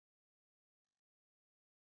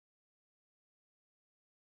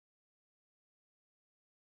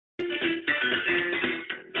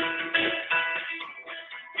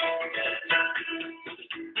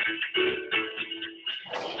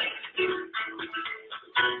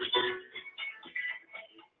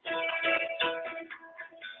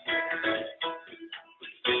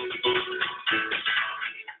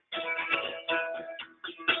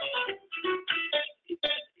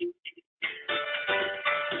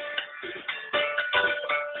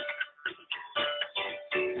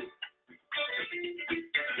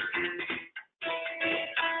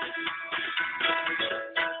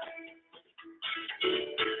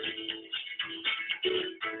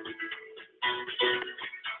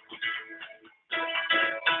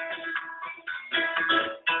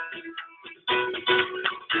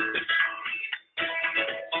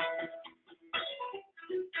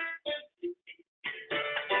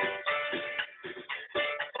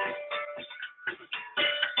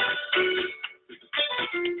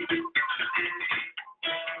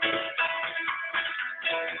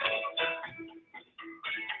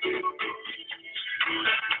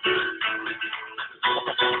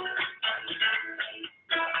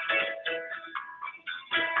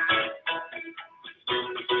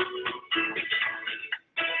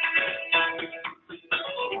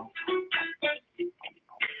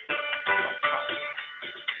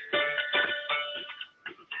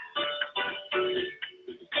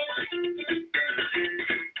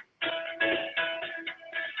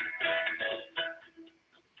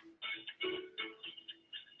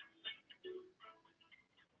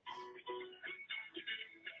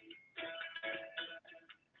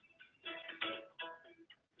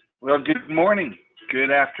Well, good morning,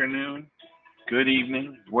 good afternoon, good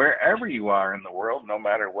evening, wherever you are in the world, no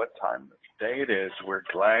matter what time of day it is. We're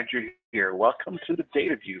glad you're here. Welcome to the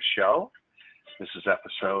DataView Show. This is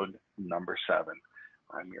episode number 7.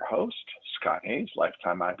 I'm your host, Scott Hayes,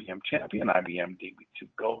 lifetime IBM champion, IBM Db2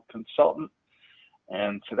 Gold consultant.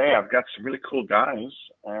 And today I've got some really cool guys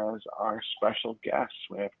as our special guests.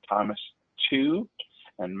 We have Thomas Tu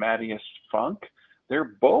and Matthias Funke.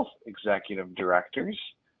 They're both executive directors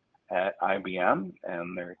at IBM,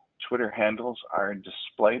 and their Twitter handles are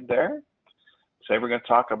displayed there. Today we're going to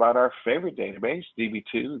talk about our favorite database,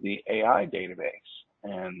 Db2, the AI database,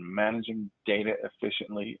 and managing data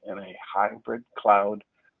efficiently in a hybrid cloud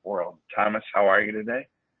world. Thomas, how are you today?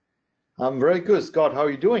 I'm very good, Scott. How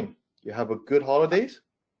are you doing? You have a good holidays?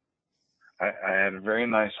 I had very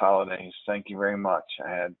nice holidays. Thank you very much. I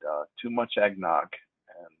had too much eggnog,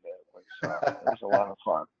 and it was a lot of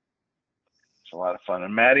fun. It's a lot of fun.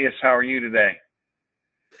 And Matthias, how are you today?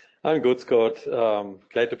 I'm good, Scott.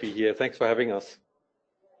 Glad to be here. Thanks for having us.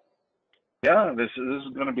 Yeah, this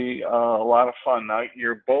is going to be a lot of fun. Now,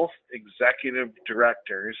 you're both executive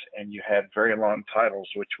directors, and you had very long titles,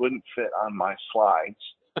 which wouldn't fit on my slides.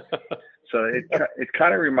 So it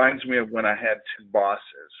kind of reminds me of when I had two bosses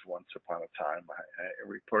once upon a time. I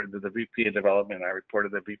reported to the VP of development, I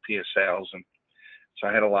reported to the VP of sales, and so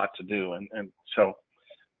I had a lot to do. And so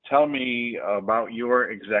tell me about your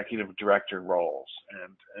executive director roles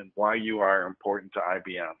and why you are important to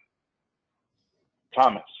IBM.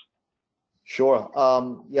 Thomas. Sure.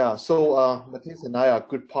 Yeah, so Matthias and I are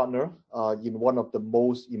good partner in one of the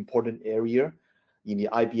most important area in the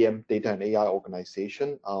IBM data and AI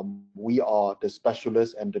organization. We are the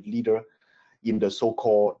specialist and the leader in the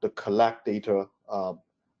so-called the collect data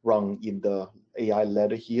run in the AI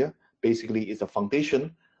ladder here. Basically, it's a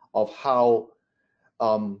foundation of how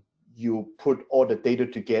you put all the data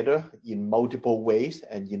together in multiple ways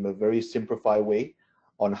and in a very simplified way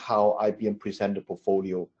on how IBM present the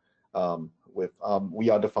portfolio. We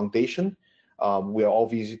are the foundation. We are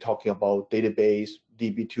obviously talking about database,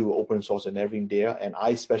 Db2, open source, and everything there. And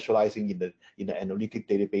I specializing in the analytic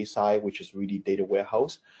database side, which is really data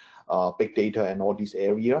warehouse, big data, and all these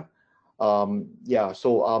area. Yeah,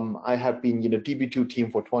 so I have been in the Db2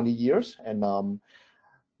 team for 20 years, and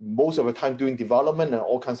most of the time doing development and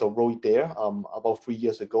all kinds of roles there. About 3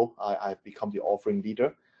 years ago, I've become the offering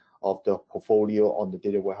leader of the portfolio on the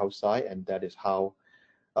data warehouse side, and that is how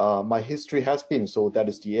my history has been. So that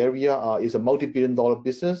is the area. It's a multi-billion-dollar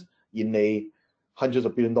business in a hundreds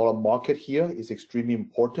of billion-dollar market here. Is extremely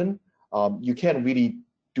important. You can't really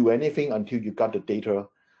do anything until you got the data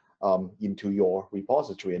into your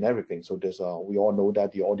repository and everything. So there's we all know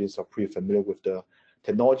that the audience are pretty familiar with the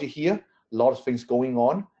technology here. A lot of things going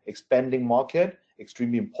on, expanding market,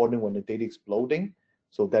 extremely important when the data exploding.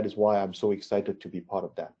 So that is why I'm so excited to be part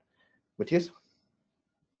of that. Matthias?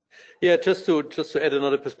 Yeah, just to add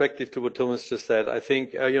another perspective to what Thomas just said, I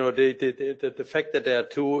think the fact that there are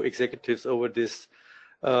two executives over this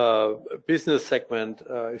business segment,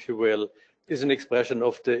 if you will, is an expression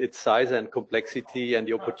of its size and complexity and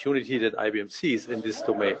the opportunity that IBM sees in this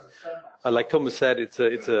domain. Like Thomas said,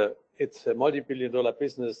 it's a multi-billion-dollar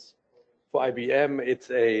business for IBM. It's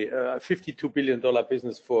a $52 billion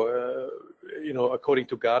business for according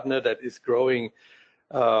to Gartner, that is growing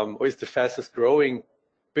or is the fastest growing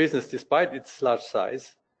business despite its large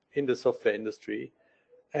size in the software industry.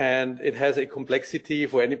 And it has a complexity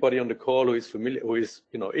for anybody on the call who is familiar, who is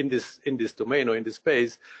in this domain or in this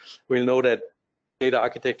space, will know that data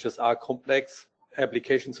architectures are complex,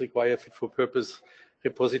 applications require fit for purpose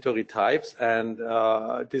repository types, and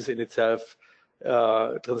this in itself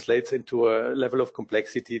translates into a level of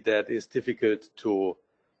complexity that is difficult to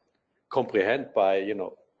comprehend by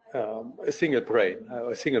a single brain,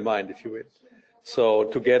 a single mind, if you will. So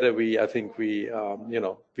together, I think we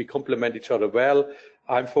complement each other well.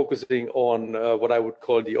 I'm focusing on what I would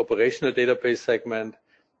call the operational database segment,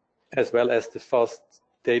 as well as the fast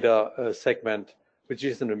data segment, which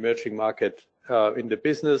is an emerging market in the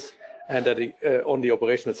business. And that on the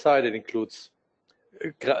operational side, it includes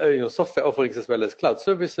software offerings as well as cloud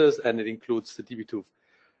services, and it includes the Db2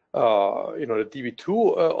 the Db2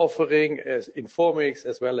 offering as Informix,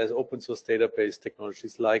 as well as open source database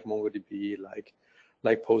technologies like MongoDB,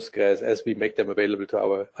 like Postgres, as we make them available to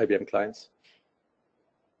our IBM clients.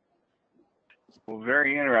 Well,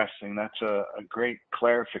 very interesting. That's a great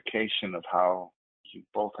clarification of how you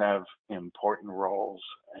both have important roles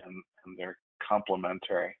and they're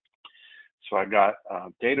complementary. So I got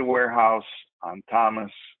data warehouse on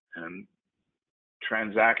Thomas and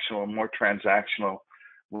more transactional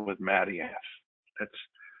with Matthias.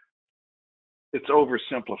 it's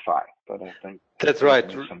oversimplified, but I think that's right.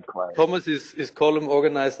 some clarity. Thomas is column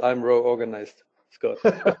organized. I'm row organized. Scott.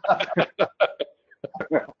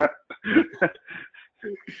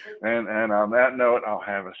 and on that note, I'll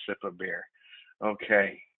have a sip of beer.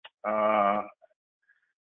 Okay. I'm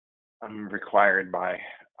required by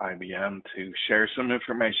IBM to share some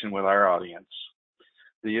information with our audience.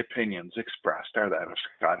 The opinions expressed are that of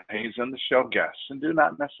Scott Hayes and the show guests and do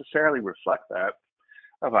not necessarily reflect that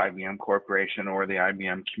of IBM Corporation or the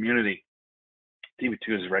IBM community.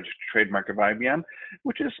 Db2 is a registered trademark of IBM,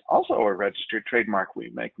 which is also a registered trademark.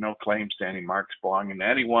 We make no claims to any marks belonging to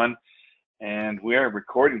anyone, and we are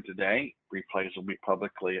recording today. Replays will be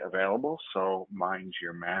publicly available, so mind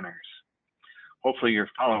your manners. Hopefully you're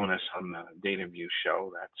following us on the DataView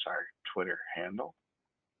Show. That's our Twitter handle.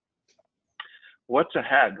 What's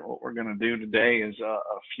ahead? What we're going to do today is a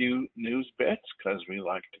few news bits because we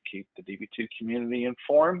like to keep the DB2 community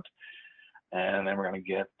informed. And then we're going to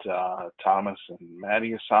get Thomas and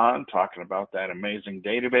Matthias on talking about that amazing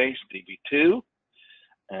database, DB2.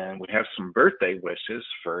 And we have some birthday wishes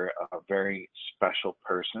for a very special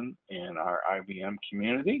person in our IBM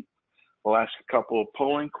community. We'll ask a couple of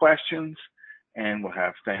polling questions, and we'll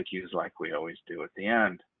have thank yous like we always do at the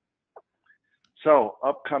end. So,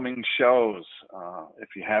 upcoming shows.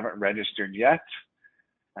 If you haven't registered yet,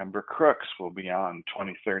 Amber Crooks will be on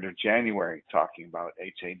 23rd of January talking about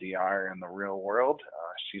HADR in the real world.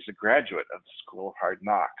 She's a graduate of the School of Hard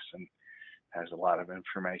Knocks and has a lot of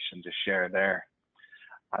information to share there.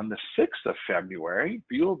 On the 6th of February,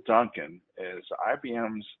 Buell Duncan is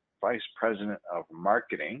IBM's Vice President of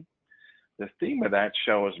Marketing. The theme of that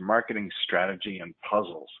show is marketing strategy and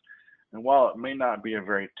puzzles. And while it may not be a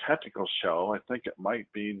very technical show, I think it might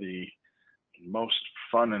be the most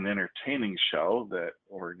fun and entertaining show that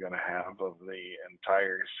we're going to have of the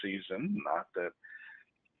entire season. Not that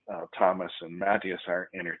Thomas and Matthias are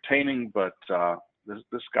entertaining, but this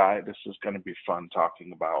is going to be fun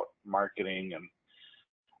talking about marketing and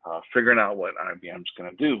figuring out what IBM's going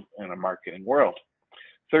to do in a marketing world.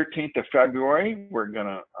 13th of February, we're going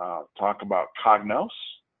to talk about Cognos,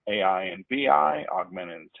 AI and BI,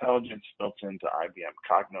 augmented intelligence built into IBM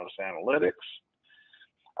Cognos Analytics.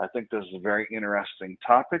 I think this is a very interesting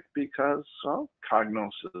topic because Cognos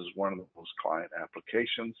is one of those client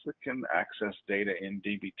applications that can access data in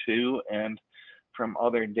DB2 and from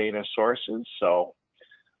other data sources. So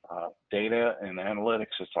data and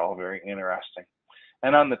analytics, it's all very interesting.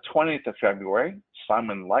 And on the 20th of February,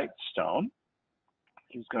 Simon Lightstone,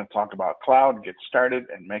 he's going to talk about cloud, get started,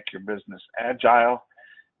 and make your business agile.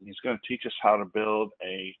 He's going to teach us how to build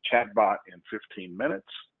a chatbot in 15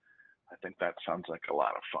 minutes. I think that sounds like a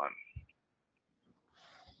lot of fun.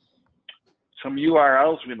 Some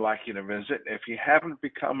URLs we'd like you to visit. If you haven't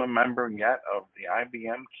become a member yet of the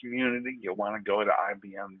IBM community, you'll want to go to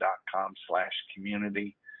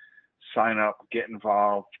ibm.com/community. Sign up, get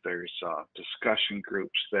involved. There's discussion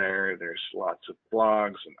groups there. There's lots of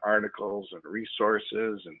blogs and articles and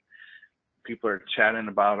resources, and people are chatting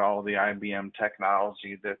about all the IBM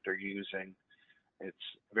technology that they're using.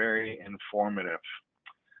 It's very informative.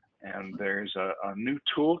 And there's a new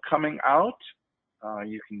tool coming out.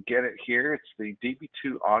 You can get it here. It's the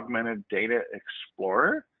Db2 Augmented Data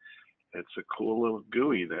Explorer. It's a cool little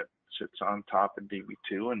GUI that sits on top of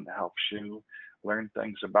DB2 and helps you learn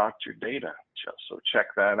things about your data. So check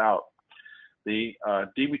that out. The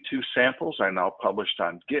DB2 samples are now published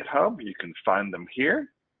on GitHub. You can find them here.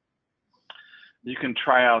 You can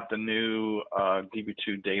try out the new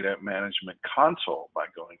DB2 Data Management Console by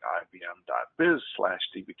going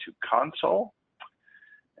ibm.biz/db2console.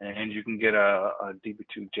 And you can get a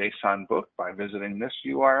DB2 JSON book by visiting this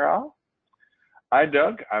URL.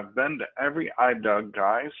 iDoug, I've been to every iDoug,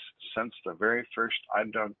 guys, since the very first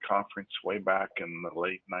iDoug conference way back in the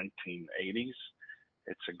late 1980s.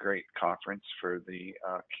 It's a great conference for the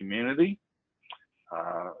community.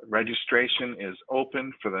 Registration is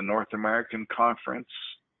open for the North American Conference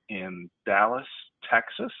in Dallas,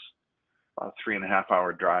 Texas, a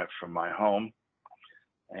 3.5-hour drive from my home.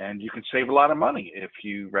 And you can save a lot of money if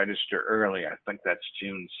you register early. I think that's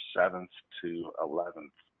June 7th to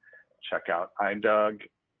 11th. Check out iDoug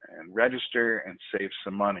and register and save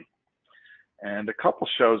some money. And a couple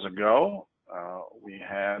shows ago, we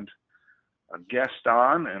had a guest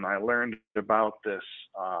on, and I learned about this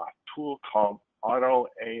tool called Auto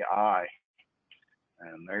AI.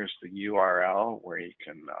 And there's the URL where you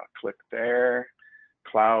can click there.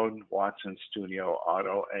 Cloud Watson Studio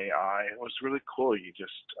Auto AI. It was really cool. You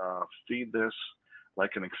just feed this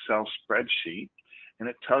like an Excel spreadsheet, and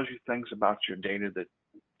it tells you things about your data that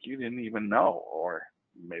you didn't even know, or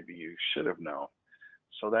maybe you should have known.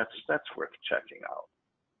 So that's worth checking out.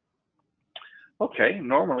 Okay,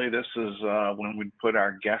 normally this is when we put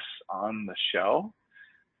our guests on the show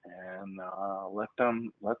and let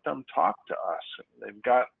them talk to us. They've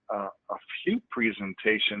got a few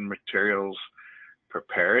presentation materials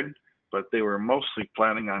prepared, but they were mostly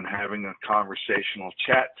planning on having a conversational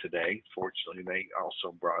chat today. Fortunately, they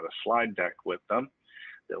also brought a slide deck with them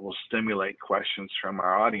that will stimulate questions from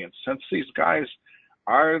our audience. Since these guys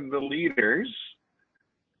are the leaders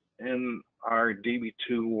in our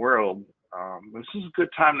DB2 world, this is a good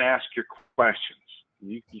time to ask your questions.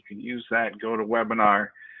 You can use that GoToWebinar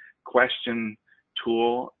question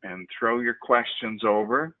tool and throw your questions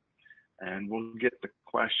over, and we'll get the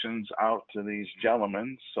questions out to these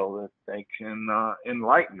gentlemen so that they can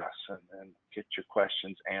enlighten us and get your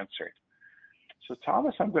questions answered. So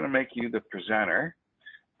Thomas, I'm going to make you the presenter,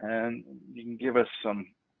 and you can give us some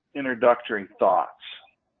introductory thoughts.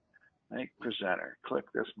 Make presenter, click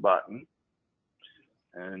this button,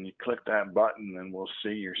 and you click that button and we'll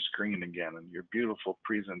see your screen again and your beautiful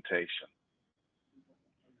presentation.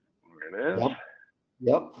 There it is.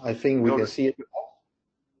 Yep, I think we can see it.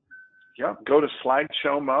 Yep, go to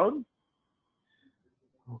slideshow mode.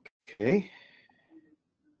 Okay.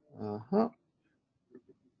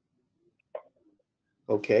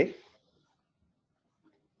 Okay.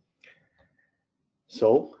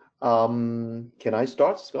 So, can I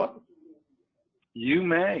start, Scott? You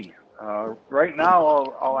may. Right now,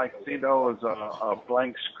 all I see though is a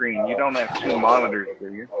blank screen. You don't have two monitors,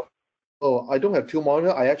 do you? Oh, I don't have two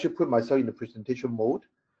monitors. I actually put myself in the presentation mode,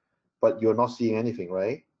 but you're not seeing anything,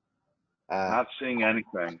 right? Not seeing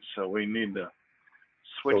anything. So we need to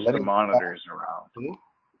switch the monitors around.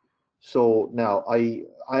 So now I'm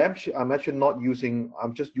actually not using.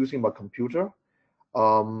 I'm just using my computer.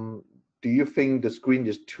 Do you think the screen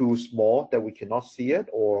is too small that we cannot see it,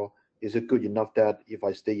 or is it good enough that if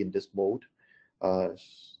I stay in this mode,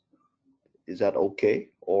 is that okay,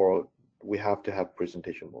 or we have to have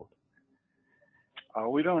presentation mode?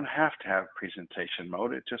 We don't have to have presentation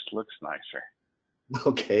mode. It just looks nicer.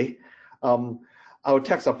 Okay. Our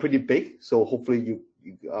texts are pretty big, so hopefully you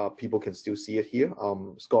people can still see it here.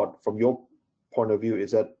 Scott, from your point of view,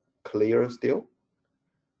 is that clear still?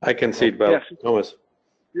 I can see it well. Yes. Thomas.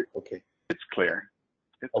 Okay. It's clear.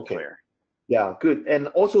 It's okay. Clear. Yeah, good. And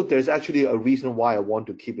also, there's actually a reason why I want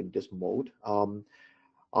to keep in this mode.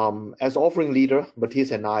 As offering leader,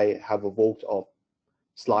 Matthias and I have evoked of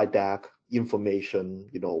slide deck information.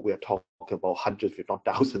 You know, we are talking about hundreds, if not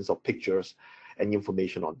thousands, of pictures and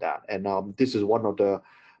information on that. And this is one of the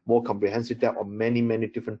more comprehensive deck on many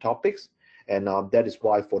different topics. And that is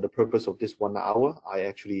why, for the purpose of this 1 hour, I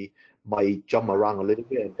actually might jump around a little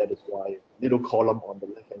bit, and that is why little column on the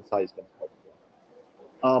left-hand side is going to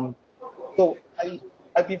help. So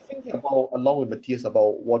I've been thinking about, along with Matthias,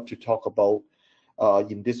 about what to talk about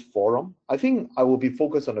in this forum. I think I will be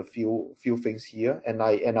focused on a few things here, and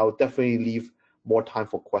I'll definitely leave more time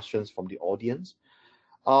for questions from the audience.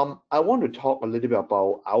 I want to talk a little bit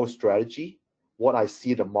about our strategy, what I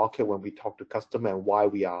see the market when we talk to customer, and why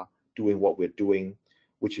we are doing what we're doing,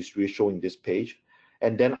 which is really showing this page.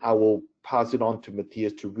 And then I will pass it on to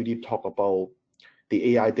Matthias to really talk about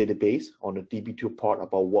the AI database on the DB2 part,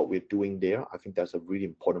 about what we're doing there. I think that's a really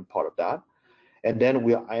important part of that. And then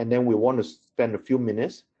we want to spend a few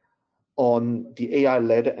minutes on the AI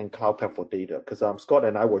ladder and cloud pack for data, because Scott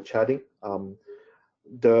and I were chatting.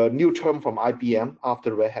 The new term from IBM after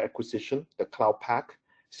the Red Hat acquisition, the cloud pack,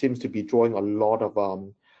 seems to be drawing a lot of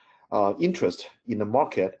interest in the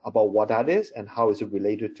market about what that is and how is it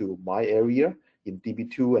related to my area in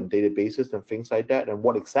DB2 and databases and things like that, and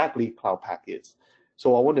what exactly cloud pack is.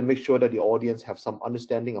 So I want to make sure that the audience have some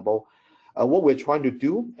understanding about what we're trying to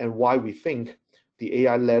do and why we think the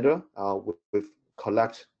AI ladder with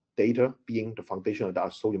collect data being the foundation that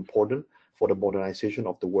are so important for the modernization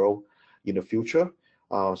of the world in the future.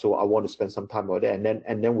 So I want to spend some time on that,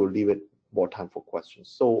 and then we'll leave it more time for questions.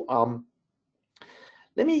 So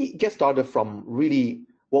let me get started from really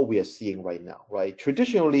what we are seeing right now, right?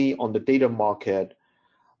 Traditionally on the data market,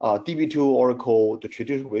 DB2, Oracle, the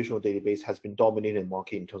traditional relational database has been dominating the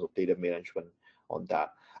market in terms of data management on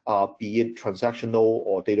that. Be it transactional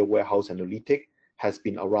or data warehouse analytic has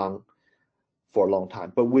been around for a long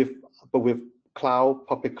time. But with cloud,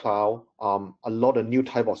 public cloud, a lot of new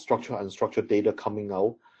type of structured and unstructured data coming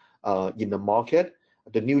out in the market,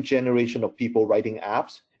 the new generation of people writing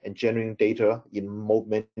apps and generating data in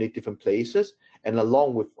many different places, and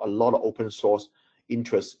along with a lot of open source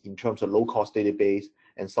interest in terms of low-cost database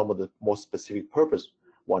and some of the more specific purpose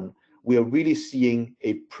one, we are really seeing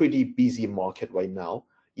a pretty busy market right now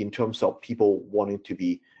in terms of people wanting to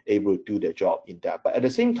be able to do their job in that. But at the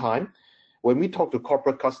same time, when we talk to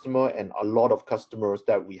corporate customer and a lot of customers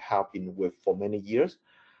that we have been with for many years,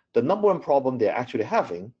 the number one problem they're actually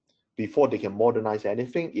having before they can modernize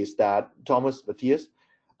anything is that, Thomas, Matthias,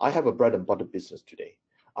 I have a bread and butter business today.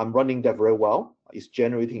 I'm running that very well. It's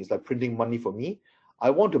generating, it's like printing money for me. I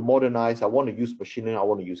want to modernize, I want to use machine learning, I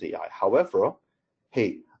want to use AI. However,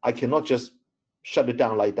 hey, I cannot just shut it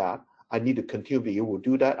down like that. I need to continue to be able to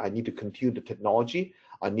do that. I need to continue the technology.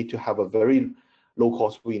 I need to have a very low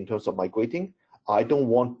cost way in terms of migrating. I don't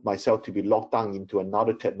want myself to be locked down into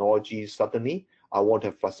another technology suddenly. I want to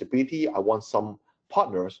have flexibility. I want some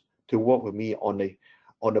partners to work with me on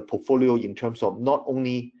a portfolio in terms of not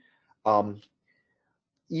only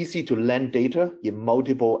easy to land data in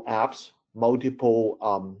multiple apps, multiple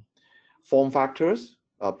form factors,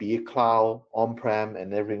 be it cloud, on-prem,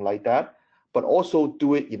 and everything like that, but also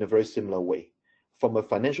do it in a very similar way, from a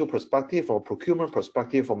financial perspective, from a procurement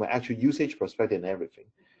perspective, from an actual usage perspective, and everything.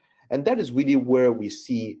 And that is really where we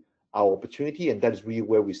see our opportunity, and that is really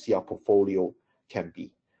where we see our portfolio can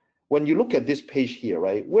be. When you look at this page here,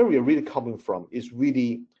 right, where we are really coming from is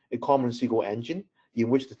really a common SQL engine in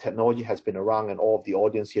which the technology has been around and all of the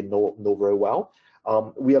audience here know very well.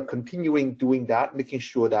 We are continuing doing that, making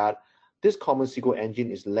sure that this common SQL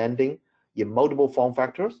engine is landing in multiple form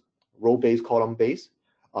factors, row-based, column-based,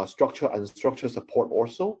 structured and unstructured support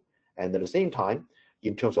also, and at the same time,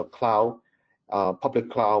 in terms of cloud, public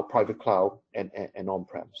cloud, private cloud, and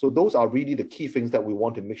on-prem. So those are really the key things that we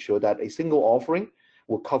want to make sure that a single offering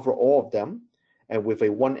will cover all of them, and with a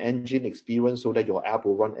one engine experience so that your app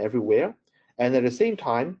will run everywhere. And at the same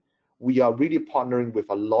time, we are really partnering with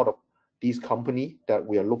a lot of these companies that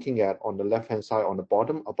we are looking at on the left-hand side on the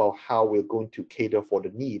bottom about how we're going to cater for the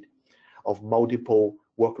need of multiple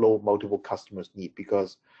workload, multiple customers need,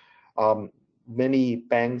 because many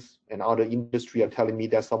banks and other industry are telling me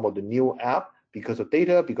that some of the new app, because of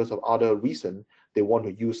data, because of other reason, they want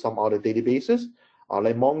to use some other databases,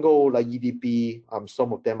 like Mongo, like EDB,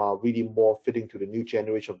 some of them are really more fitting to the new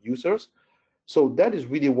generation of users. So that is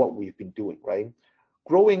really what we've been doing, right?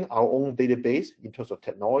 Growing our own database in terms of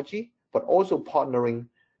technology, but also partnering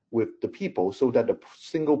with the people so that the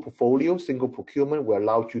single portfolio, single procurement will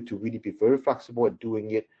allow you to really be very flexible at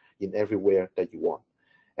doing it in everywhere that you want.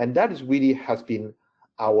 And that is really has been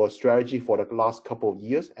our strategy for the last couple of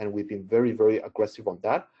years, and we've been very, very aggressive on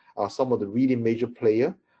that. Some of the really major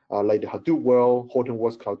players, like the Hadoop world,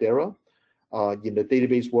 Hortonworks, Cloudera, in the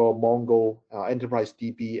database world, Mongo, Enterprise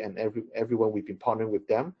DB, and everyone, we've been partnering with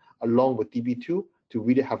them, along with Db2, to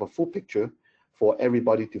really have a full picture for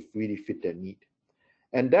everybody to really fit their need.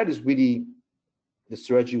 And that is really the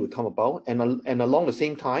strategy will come about, and along the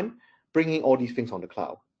same time, bringing all these things on the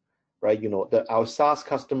cloud, right? You know, our SaaS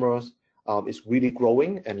customers is really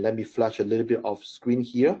growing, and let me flash a little bit of screen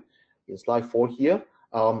here in slide 4 here.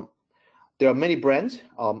 There are many brands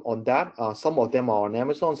on that. Some of them are on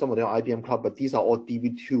Amazon, some of them are IBM Cloud, but these are all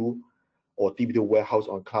Db2 or Db2 Warehouse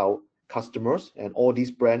on Cloud customers, and all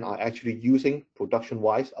these brands are actually using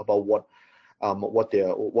production-wise about what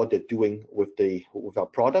they're doing with our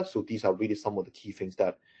products. So these are really some of the key things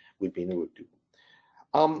that we've been able to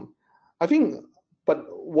do. I think, but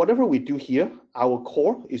whatever we do here, our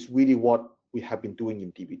core is really what we have been doing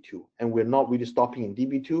in Db2, and we're not really stopping in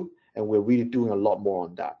Db2, and we're really doing a lot more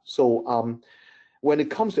on that. So when it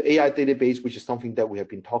comes to AI database, which is something that we have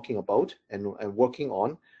been talking about and working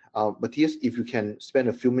on, Matthias, if you can spend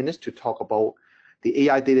a few minutes to talk about the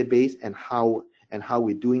AI database and how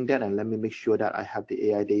we're doing that, and let me make sure that I have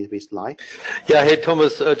the AI database live. Yeah, hey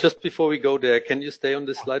Thomas, just before we go there, can you stay on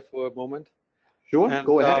this slide for a moment? Sure, and,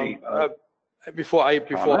 go ahead. Before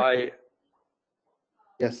I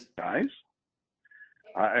yes, guys,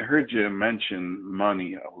 I heard you mention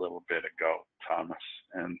money a little bit ago, Thomas,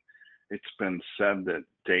 and it's been said that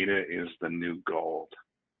data is the new gold.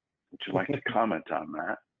 Would you like to comment on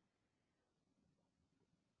that?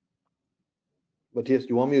 Matthias, do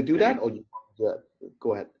you want me to do that, or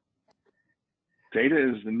go ahead? Data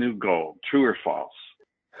is the new gold. True or false?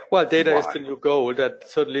 Well, data is the new gold. That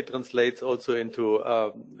certainly translates also into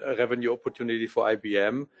a revenue opportunity for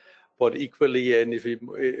IBM, but equally, and if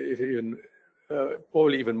even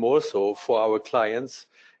probably even more so for our clients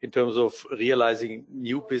in terms of realizing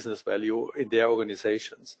new business value in their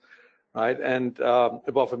organizations, right? And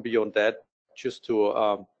above and beyond that, just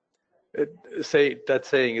to say that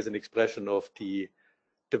saying is an expression of the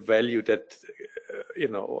value that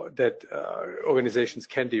organizations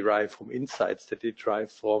can derive from insights that they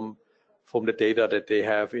derive from the data that they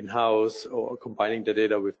have in-house, or combining the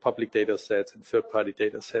data with public data sets and third-party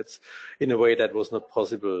data sets in a way that was not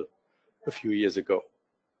possible a few years ago.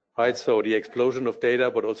 right? So the explosion of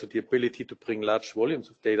data, but also the ability to bring large volumes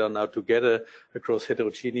of data now together across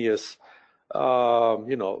heterogeneous,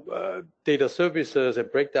 data services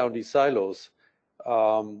and break down these silos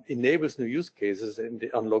enables new use cases and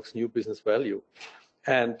it unlocks new business value.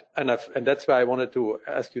 And that's why I wanted to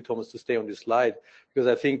ask you, Thomas, to stay on this slide, because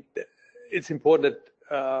I think it's important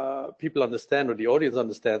that people understand, or the audience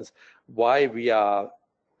understands, why we are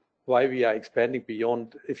expanding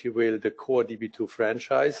beyond, if you will, the core DB2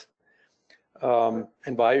 franchise,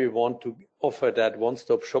 and why we want to offer that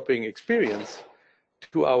one-stop shopping experience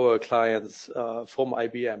to our clients from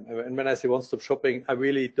IBM. And when I say one-stop shopping, I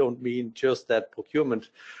really don't mean just that procurement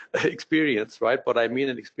experience, right? But I mean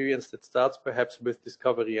an experience that starts perhaps with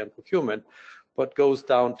discovery and procurement, but goes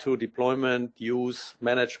down to deployment, use,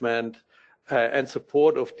 management, and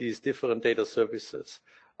support of these different data services.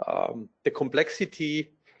 The complexity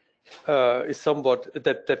is somewhat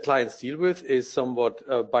that clients deal with is somewhat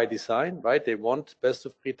by design, right? They want best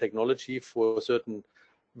of breed technology for certain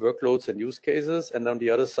workloads and use cases, and on the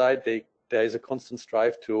other side, there is a constant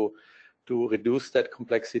strive to reduce that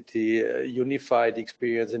complexity, unify the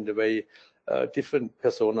experience in the way different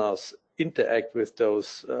personas interact with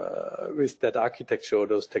those with that architecture or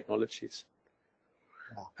those technologies.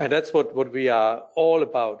 And that's what we are all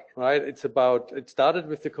about, right? It started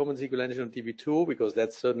with the common SQL engine on DB2 because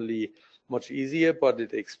that's certainly much easier, but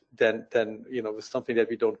then with something that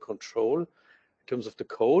we don't control in terms of the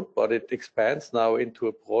code, but it expands now into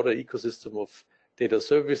a broader ecosystem of data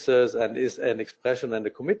services and is an expression and a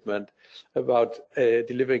commitment about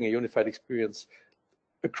delivering a unified experience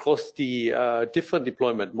across the different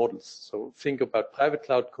deployment models. So think about private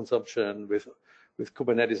cloud consumption with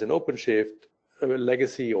Kubernetes and OpenShift,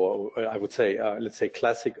 legacy, or I would say, let's say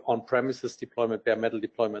classic on-premises deployment, bare metal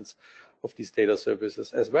deployments of these data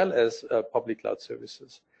services, as well as public cloud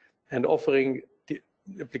services, and offering the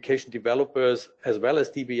application developers as well as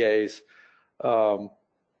DBAs a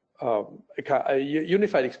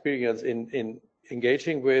unified experience in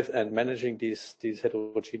engaging with and managing these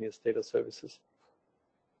heterogeneous data services.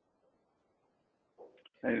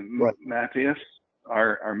 And right. Matthias,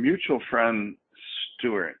 our mutual friend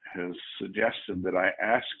Stuart has suggested that I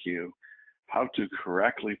ask you how to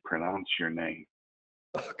correctly pronounce your name.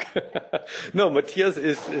 Okay. No, Matthias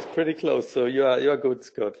is pretty close, so you are good,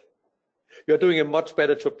 Scott. You are doing a much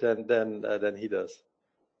better job than he does.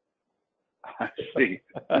 I see.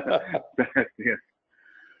 Yes.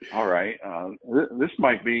 All right. This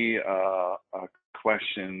might be a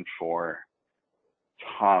question for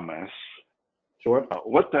Thomas. Sure.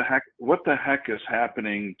 What the heck is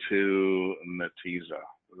happening to Netezza?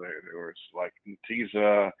 There was like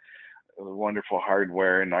Netezza, wonderful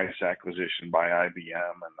hardware, nice acquisition by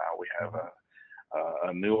IBM, and now we have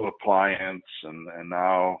a new appliance, and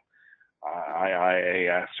now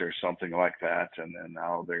IIAS or something like that, and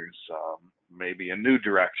now there's maybe a new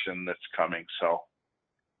direction that's coming. So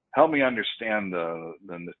help me understand the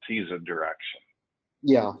Netezza direction.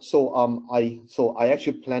 Yeah, so I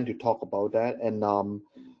actually plan to talk about that, and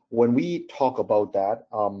when we talk about that,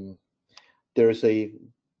 there's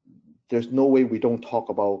no way we don't talk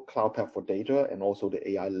about Cloud Pak for Data and also the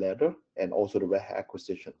AI ladder and also the Red Hat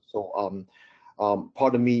acquisition. So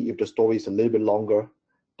pardon me if the story is a little bit longer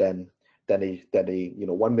than a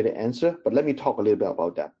 1 minute answer, but let me talk a little bit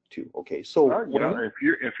about that too. Okay, so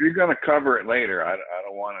if you're going to cover it later, I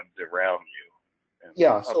don't want to derail you.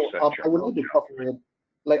 Yeah, so I would like to cover it.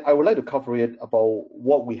 I would like to cover it about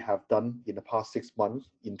what we have done in the past 6 months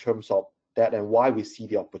in terms of that and why we see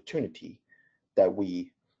the opportunity that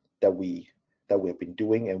we have been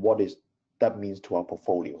doing and what that means to our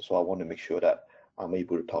portfolio. So I want to make sure that I'm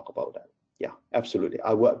able to talk about that. Yeah, absolutely.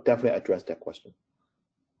 I will definitely address that question.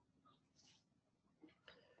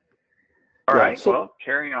 All right. So, well,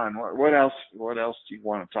 carry on. What else do you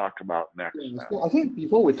want to talk about next? So I think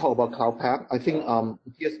before we talk about Cloud Pak, I think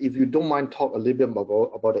yes, if you don't mind, talk a little bit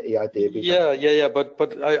about the AI database. Yeah.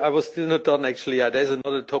 But I was still not done actually. There's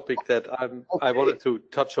another topic that I wanted to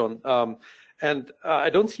touch on, and I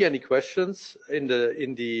don't see any questions in the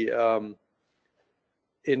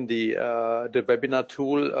webinar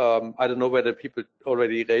tool. I don't know whether people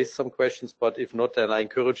already raised some questions, but if not, then I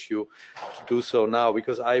encourage you to do so now,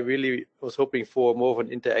 because I really was hoping for more of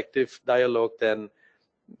an interactive dialogue than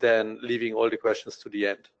leaving all the questions to the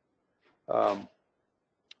end.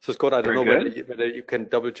 So Scott, I don't know whether you can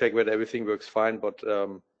double check whether everything works fine, but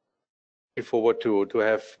looking forward to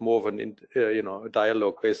have more of an a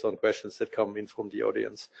dialogue based on questions that come in from the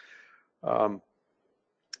audience.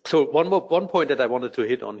 So one point that I wanted to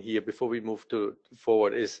hit on here before we move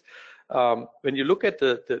forward is when you look at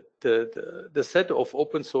the set of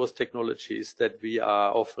open source technologies that we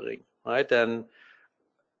are offering, right, then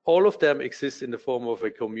all of them exist in the form of a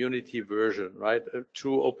community version, right, a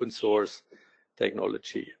true open source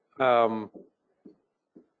technology. Often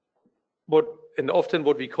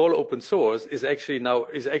what we call open source is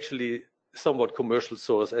actually somewhat commercial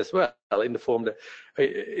source as well, in the form that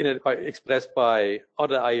expressed by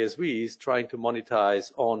other ISVs trying to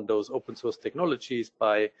monetize on those open source technologies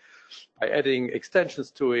by adding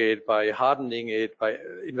extensions to it, by hardening it, by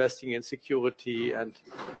investing in security and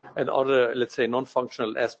other, let's say,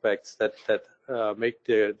 non-functional aspects that make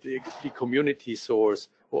the community source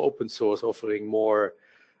or open source offering more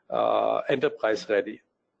enterprise ready,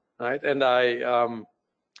 right? And I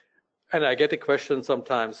get the question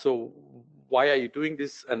sometimes, so why are you doing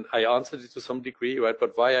this? And I answered it to some degree, right?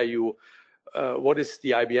 But why are you, what is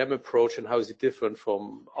the IBM approach and how is it different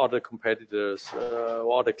from other competitors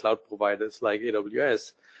or other cloud providers like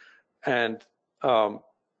AWS? And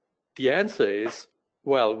the answer is,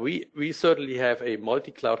 well, we certainly have a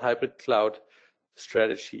multi-cloud, hybrid cloud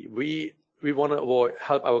strategy. We want to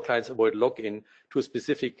help our clients avoid lock-in to a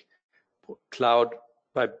specific cloud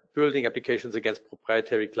by building applications against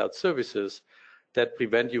proprietary cloud services that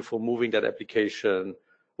prevent you from moving that application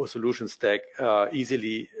or solution stack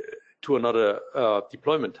easily to another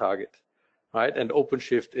deployment target, right? And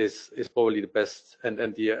OpenShift is probably the best, and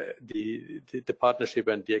the partnership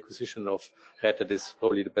and the acquisition of Red Hat is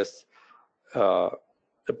probably the best a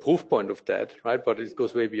proof point of that, right? But it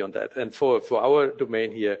goes way beyond that. And for our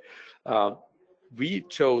domain here, we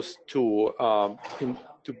chose to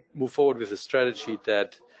move forward with a strategy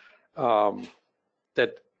that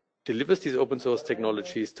delivers these open source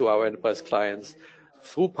technologies to our enterprise clients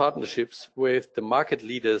through partnerships with the market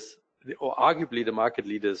leaders, or arguably the market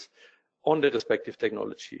leaders on their respective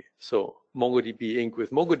technology. So MongoDB Inc.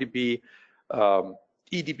 with MongoDB,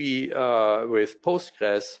 EDB with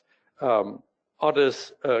Postgres,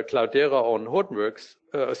 others, Cloudera on Hortonworks,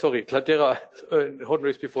 Cloudera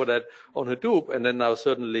Hortonworks before that on Hadoop, and then now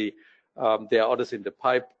certainly there are others in the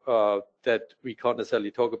pipe that we can't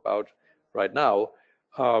necessarily talk about right now.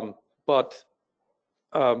 But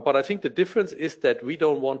I think the difference is that we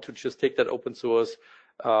don't want to just take that open source,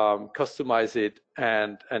 customize it,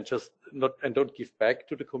 and don't give back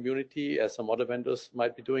to the community as some other vendors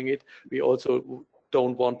might be doing it. We also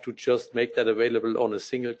don't want to just make that available on a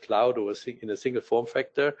single cloud or in a single form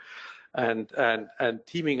factor, and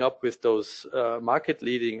teaming up with those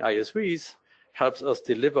market-leading ISVs helps us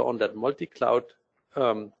deliver on that multi-cloud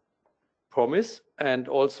promise, and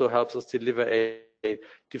also helps us deliver a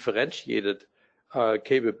differentiated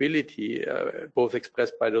capability, both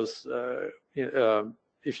expressed by those,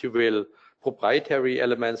 if you will, proprietary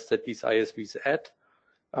elements that these ISVs add,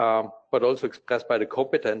 but also expressed by the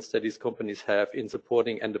competence that these companies have in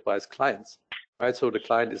supporting enterprise clients, right? So the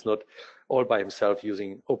client is not all by himself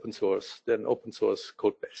using open source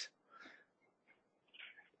code base.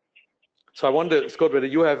 So I wonder, Scott, whether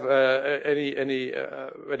you have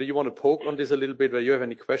whether you want to poke on this a little bit, whether you have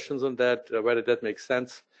any questions on that, whether that makes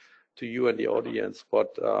sense to you and the audience.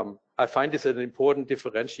 But I find this an important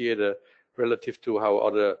differentiator relative to how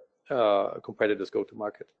other competitors go to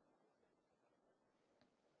market.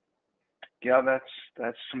 Yeah,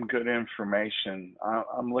 that's some good information.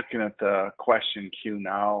 I'm looking at the question queue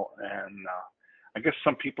now, and I guess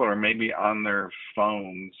some people are maybe on their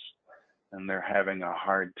phones and they're having a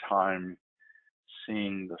hard time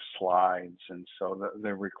seeing the slides. And so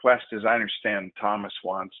the request is, I understand Thomas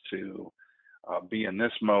wants to be in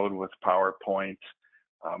this mode with PowerPoint.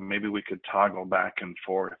 Maybe we could toggle back and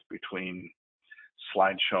forth between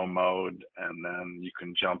slideshow mode, and then you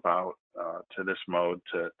can jump out to this mode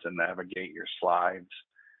to navigate your slides.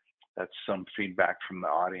 That's some feedback from the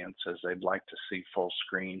audience, as they'd like to see full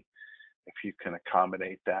screen, if you can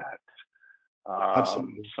accommodate that.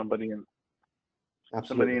 Absolutely. Somebody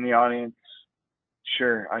in the audience?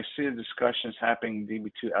 Sure. I see the discussions happening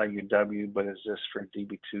DB2 LUW, but is this for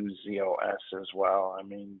DB2 ZOS as well? I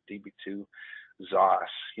mean, DB2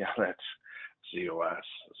 ZOS. Yeah, that's ZOS,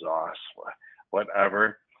 ZOS,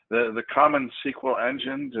 whatever. The common SQL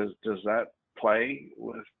engine, does that play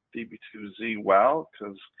with DB2Z well?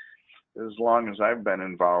 Because as long as I've been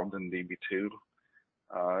involved in DB2,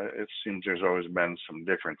 it seems there's always been some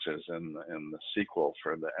differences in the SQL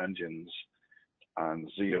for the engines on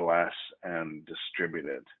ZOS and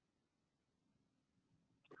distributed.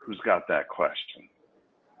 Who's got that question?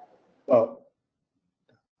 Well,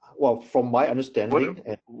 from my understanding,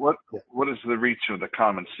 what is the reach of the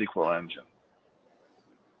common SQL engine?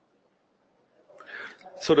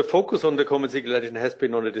 So the focus on the common SQL engine has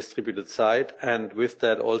been on the distributed side, and with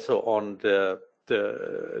that also on the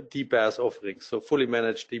DBaaS offerings, so fully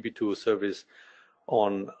managed DB2 service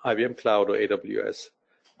on IBM Cloud or AWS.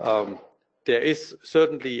 There is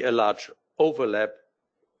certainly a large overlap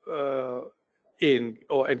in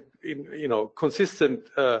consistent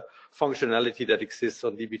functionality that exists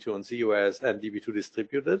on DB2 on ZOS and DB2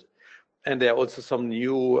 distributed, and there are also some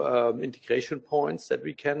new integration points that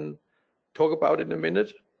we can talk about in a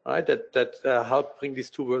minute, right? That help bring these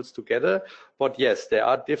two worlds together. But yes, there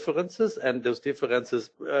are differences, and those differences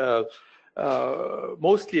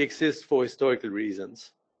mostly exist for historical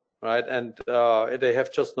reasons, right? And they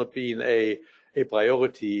have just not been a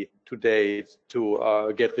priority today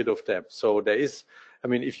to get rid of them. So there is, I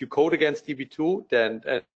mean, if you code against DB2, then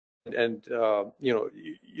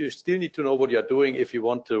you still need to know what you're doing if you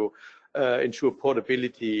want to ensure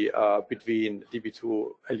portability between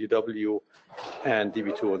DB2 LUW and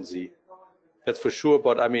DB2 on Z. That's for sure.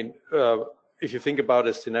 But I mean, if you think about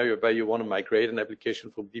a scenario where you want to migrate an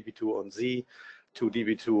application from DB2 on Z to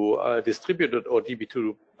DB2 distributed or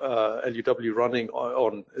DB2 LUW running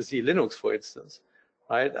on Z Linux, for instance,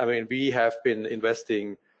 right? I mean, we have been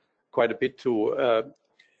investing quite a bit to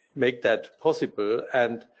make that possible.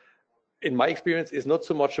 And in my experience, it's not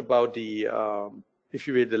so much about the if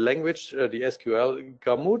you will, the language, the SQL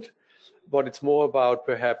gamut, but it's more about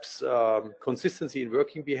perhaps consistency in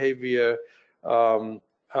working behavior, the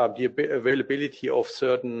availability of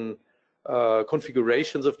certain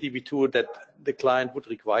configurations of DB2 that the client would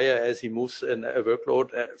require as he moves in a workload.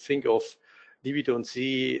 Think of DB2 on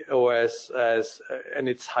Z OS as and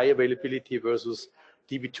its high availability versus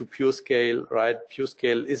DB2 pureScale, right?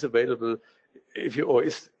 pureScale is available if you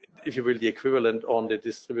will, the equivalent on the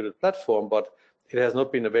distributed platform, but it has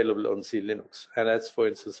not been available on Z Linux. And that's, for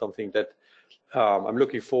instance, something that I'm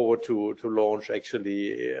looking forward to launch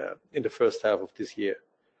actually in the first half of this year.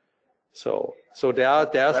 So there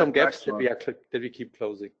are some gaps that we keep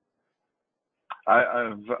closing.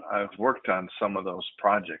 I've worked on some of those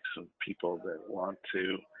projects of people that want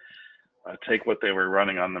to take what they were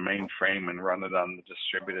running on the mainframe and run it on the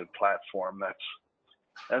distributed platform.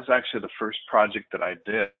 That's actually the first project that I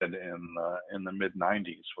did in the mid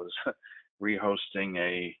 '90s was rehosting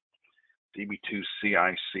a DB2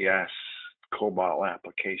 CICS COBOL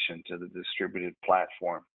application to the distributed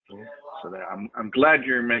platform. So that I'm glad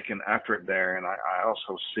you're making effort there, and I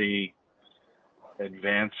also see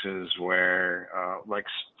advances where like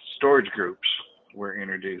storage groups were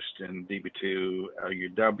introduced in DB2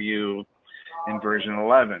 LUW in version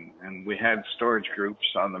 11, and we had storage groups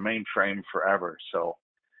on the mainframe forever. So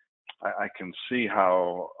I can see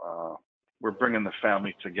how we're bringing the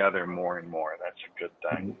family together more and more. That's a good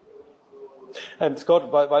thing. And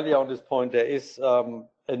Scott, while you're on this point, there is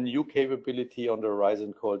a new capability on the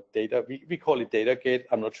horizon called data. We call it DataGate.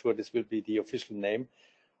 I'm not sure this will be the official name,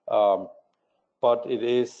 but it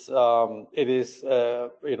is an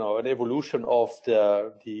evolution of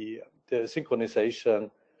the synchronization,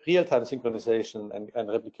 real-time synchronization and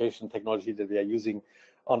replication technology that we are using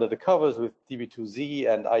under the covers with DB2Z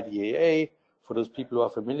and IDAA. For those people who are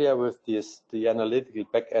familiar with this, the analytical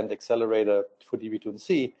backend accelerator for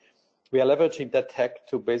DB2C, we are leveraging that tech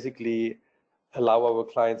to basically allow our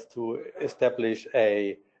clients to establish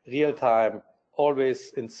a real-time,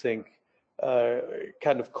 always in sync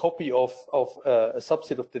kind of copy of a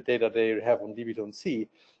subset of the data they have on DB2C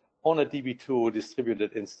on a DB2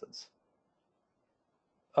 distributed instance.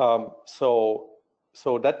 So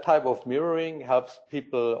that type of mirroring helps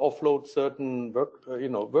people offload certain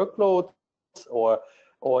workloads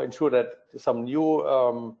or ensure that some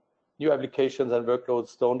new applications and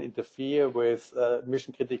workloads don't interfere with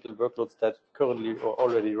mission critical workloads that currently or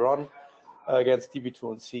already run against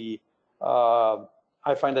DB2 and C.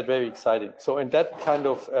 I find that very exciting. So in that kind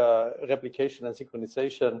of replication and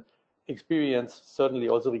synchronization experience certainly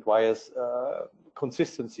also requires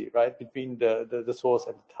consistency, right, between the source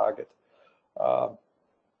and the target.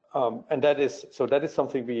 And that is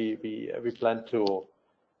something we plan to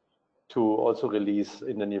also release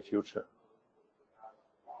in the near future.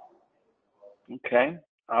 Okay.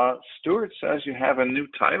 Stuart says you have a new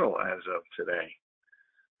title as of today.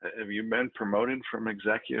 Have you been promoted from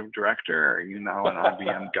executive director? Are you now an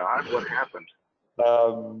IBM god? What happened?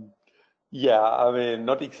 Yeah, I mean,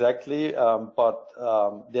 not exactly, but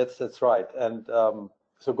that's right. And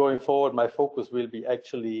so going forward, my focus will be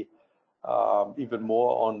actually even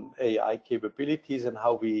more on AI capabilities and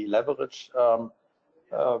how we leverage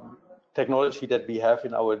technology that we have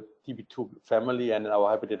in our DB2 family and in our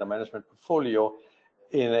hybrid data management portfolio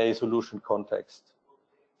in a solution context.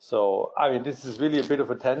 So, I mean, this is really a bit of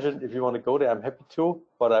a tangent. If you want to go there, I'm happy to,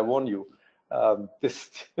 but I warn you, this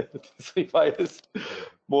requires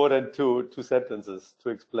more than two sentences to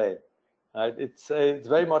explain. Right? It's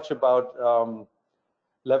very much about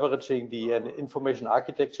leveraging the information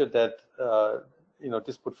architecture that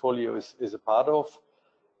this portfolio is a part of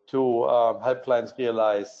to help clients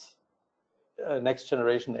realize next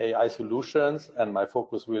generation AI solutions, and my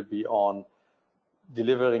focus will be on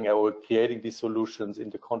delivering or creating these solutions in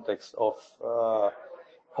the context of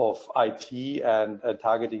IT and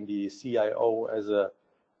targeting the CIO as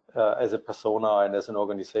a persona and as an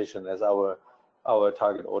organization as our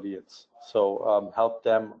target audience. So help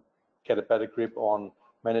them get a better grip on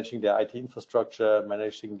managing their IT infrastructure,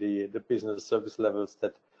 managing the business service levels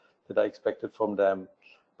that are expected from them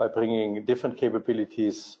by bringing different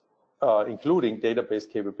capabilities, including database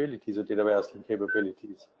capabilities or data warehousing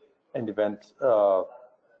capabilities, and event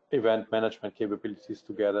management capabilities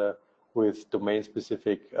together with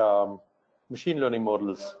domain-specific machine learning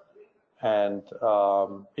models and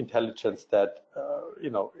intelligence that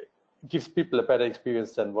gives people a better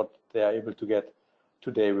experience than what they are able to get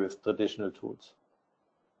today with traditional tools.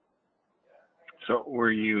 So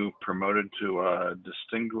were you promoted to a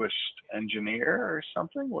distinguished engineer or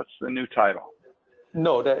something? What's the new title?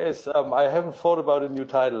 No, there is. I haven't thought about a new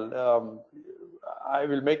title. I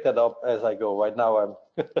will make that up as I go. Right now,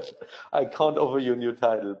 I can't offer you a new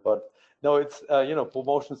title, but no, it's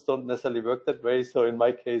promotions don't necessarily work that way. So in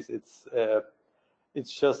my case, it's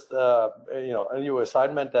just a new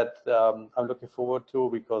assignment that I'm looking forward to,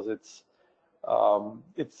 because it's a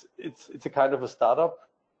kind of a startup,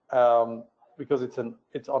 because it's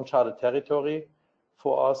uncharted territory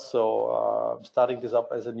for us. So starting this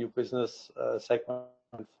up as a new business segment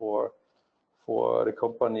for the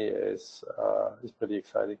company is pretty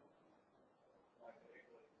exciting.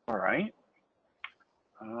 All right.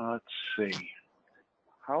 Let's see.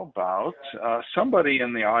 How about somebody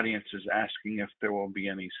in the audience is asking if there will be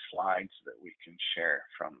any slides that we can share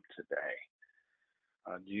from today.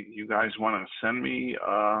 Do you guys want to send me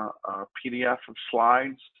a PDF of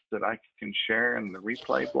slides that I can share in the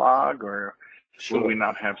replay blog, or will we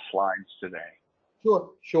not have slides today?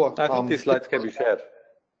 Sure. I think these slides can be shared.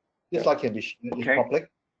 This slide can be shared in Okay.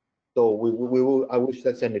 public. So I will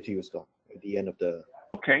send it to you, Scott, at the end of the.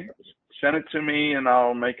 Okay. Send it to me and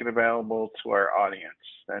I'll make it available to our audience.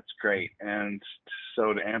 That's great. And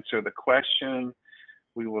so to answer the question,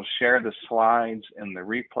 we will share the slides in the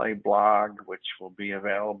replay blog, which will be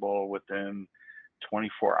available within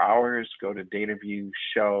 24 hours. Go to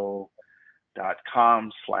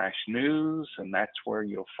dataviewshow.com/news, and that's where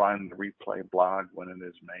you'll find the replay blog when it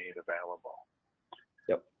is made available.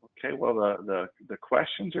 Yep. Okay, well, the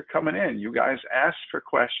questions are coming in. You guys asked for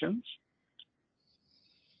questions,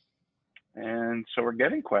 and so we're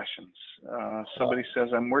getting questions. Somebody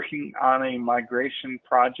says, I'm working on a migration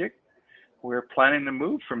project. We're planning to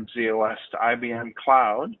move from ZOS to IBM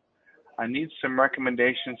Cloud. I need some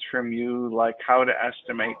recommendations from you, like how to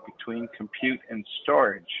estimate between compute and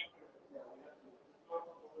storage.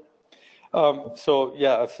 So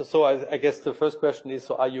I guess the first question is,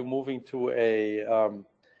 so are you moving to a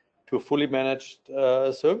fully managed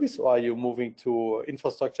service, or are you moving to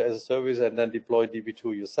infrastructure as a service and then deploy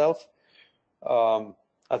DB2 yourself? I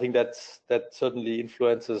think that certainly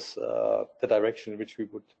influences the direction in which we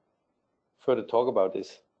would further talk about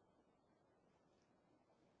this.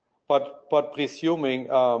 But presuming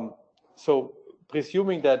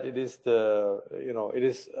presuming that it is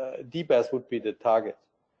DBaaS would be the target,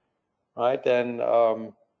 right? Then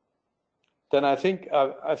I think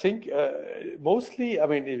mostly, I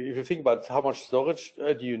mean, if you think about how much storage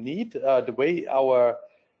do you need, the way our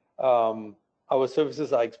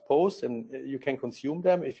services are exposed and you can consume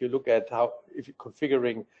them, if you look at if you're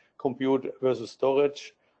configuring compute versus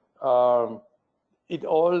storage, it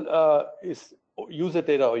all is user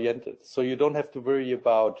data oriented. So you don't have to worry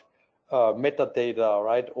about metadata,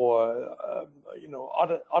 right? Or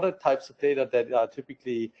other types of data that are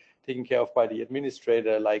typically taken care of by the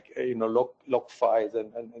administrator, like log files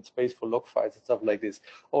and space for log files and stuff like this.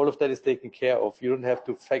 All of that is taken care of. You don't have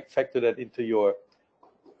to factor that into your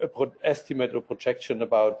estimate or projection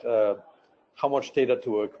about how much data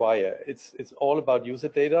to acquire. It's all about user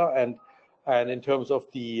data, and in terms of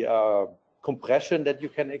the compression that you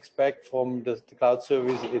can expect from the cloud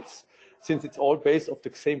service, since it's all based off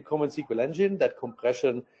the same common SQL engine, that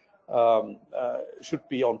compression should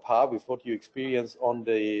be on par with what you experience on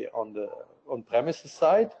the on-premises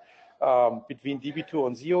side. Between DB2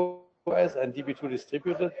 on ZOS and DB2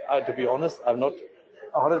 distributed, to be honest, I'm not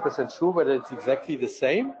 100% sure whether it's exactly the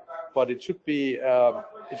same. but it should be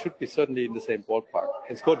certainly in the same ballpark.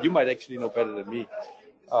 And Scott, you might actually know better than me.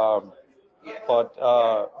 But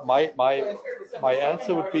my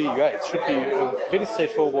answer would be, yeah, it should be pretty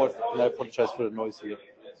straightforward. And I apologize for the noise here.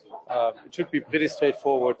 It should be pretty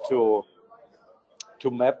straightforward to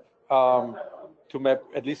map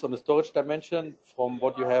at least on the storage dimension from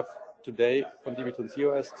what you have today on DB2 on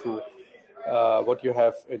COS to what you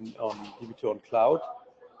have on DB2 on cloud.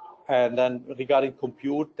 And then regarding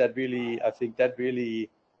compute, I think that really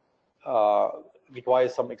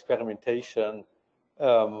requires some experimentation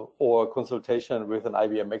or consultation with an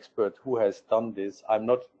IBM expert who has done this. I'm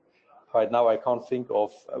not right now. I can't think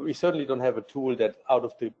of. We certainly don't have a tool that out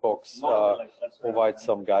of the box provides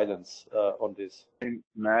some guidance on this.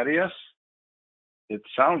 Matthias, it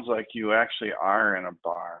sounds like you actually are in a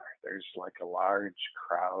bar. There's like a large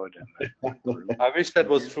crowd. I wish that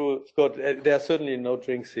was true, Scott. There are certainly no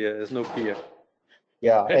drinks here. There's no beer.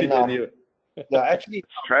 Yeah, and yeah, actually,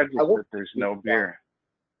 it's tragic that there's no beer.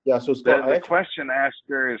 Yeah, so Scott, the question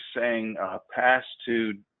asker is saying pass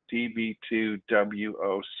to DB2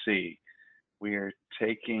 WOC. We are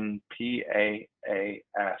taking PAAS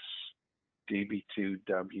DB2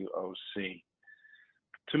 WOC.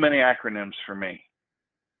 Too many acronyms for me.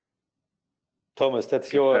 Thomas,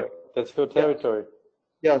 that's your territory.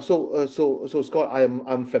 Yeah. So Scott,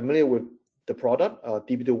 I'm familiar with the product,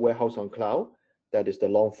 DB2 Warehouse on Cloud. That is the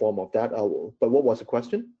long form of that. But what was the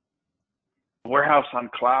question? Warehouse on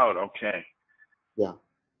Cloud. Okay. Yeah.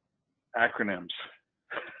 Acronyms.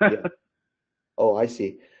 Yeah. Oh, I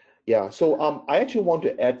see. Yeah. So I actually want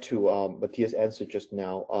to add to Matthias' answer just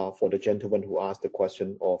now for the gentleman who asked the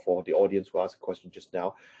question, or for the audience who asked the question just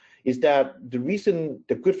now, is that the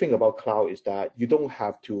good thing about cloud is that you don't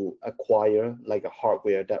have to acquire like a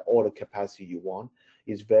hardware that all the capacity you want.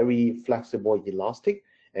 It's very flexible, elastic,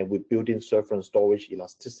 and with built-in server and storage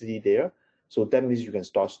elasticity there. So that means you can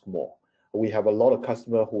start small. We have a lot of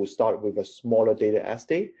customers who start with a smaller data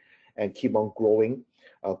estate and keep on growing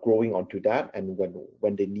onto that, and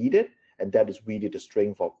when they need it, and that is really the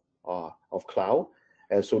strength of cloud.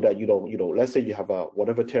 And so that let's say you have a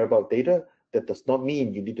whatever terabyte of data, that does not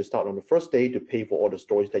mean you need to start on the first day to pay for all the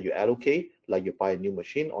storage that you allocate, like you buy a new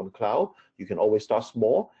machine on cloud. You can always start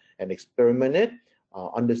small and experiment it,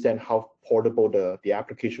 understand how portable the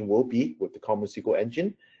application will be with the Common SQL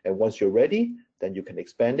engine. And once you're ready, then you can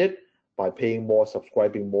expand it by paying more,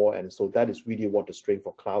 subscribing more. And so that is really what the strength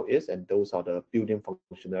of cloud is. And those are the built-in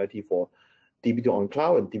functionality for DB2 on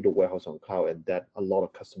cloud and DB2 Warehouse on cloud, and that a lot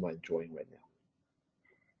of customers are enjoying right now.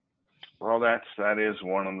 Well, that is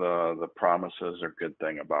one of the promises or good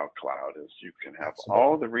thing about cloud is you can have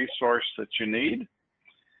all the resource that you need.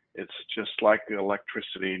 It's just like the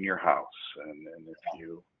electricity in your house, and if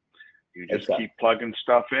you just keep plugging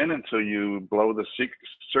stuff in until you blow the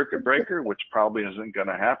circuit breaker, which probably isn't going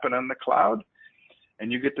to happen in the cloud,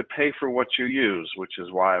 and you get to pay for what you use, which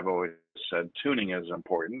is why I've always said tuning is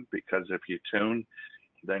important, because if you tune,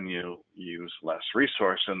 then you use less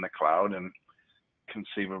resource in the cloud and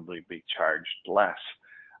conceivably be charged less.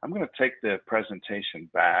 I'm going to take the presentation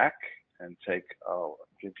back and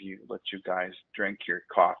let you guys drink your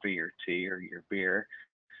coffee or tea or your beer.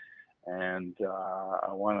 And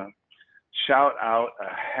I want to shout out a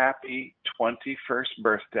happy 21st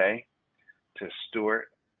birthday to Stuart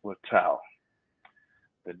Litel.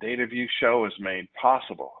 The DataView Show is made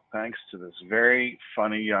possible thanks to this very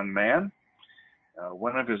funny young man.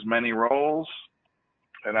 One of his many roles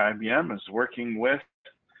at IBM is working with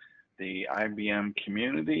the IBM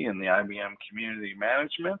community and the IBM community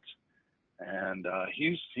management. And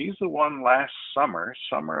he's the one last summer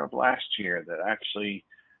of last year, that actually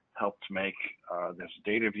helped make this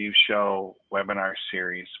DataView Show webinar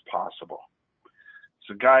series possible.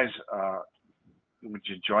 So guys, would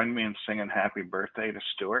you join me in singing happy birthday to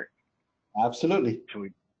Stuart? Absolutely.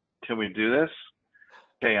 Can we do this?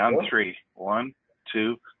 Okay, on three. 1,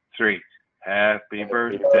 2, 3. Happy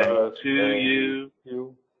birthday to you.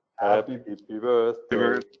 Happy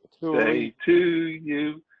birthday to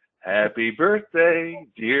you. Happy birthday,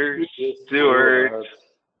 dear Stuart.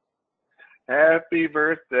 Happy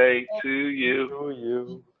birthday to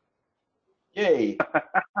you. Yay.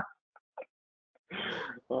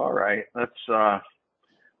 All right,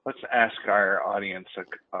 let's ask our audience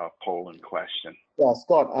a polling question. Yeah,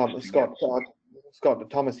 Scott,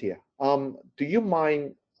 Thomas here. Do you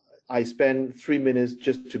mind I spend 3 minutes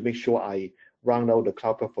just to make sure I round out the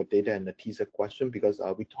Cloud for Data and the Netezza question, because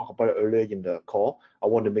we talked about it earlier in the call. I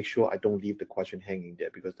want to make sure I don't leave the question hanging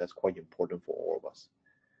there, because that's quite important for all of us.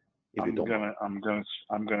 I'm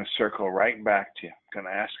gonna circle right back to you. I'm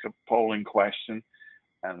gonna ask a polling question,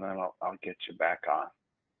 and then I'll get you back on.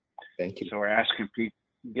 Thank you. So we're asking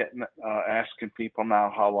people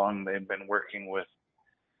now how long they've been working with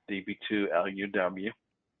DB2 LUW.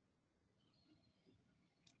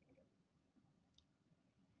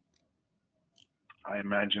 I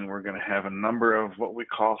imagine we're going to have a number of what we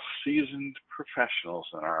call seasoned professionals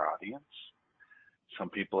in our audience. Some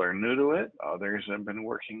people are new to it, others have been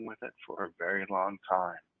working with it for a very long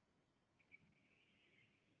time.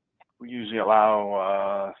 We usually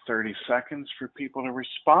allow 30 seconds for people to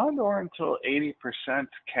respond, or until 80%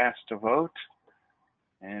 cast a vote.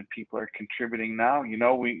 And people are contributing now. You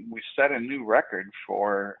know, we set a new record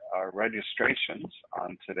for registrations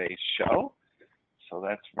on today's show. So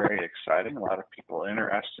that's very exciting. A lot of people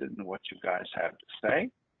interested in what you guys have to say.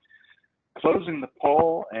 Closing the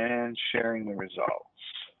poll and sharing the results.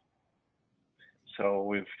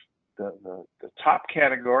 So the top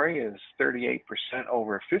category is 38%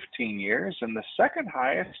 over 15 years, and the second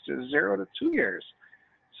highest is 0 to 2 years.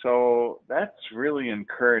 So that's really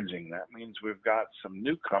encouraging. That means we've got some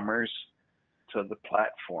newcomers to the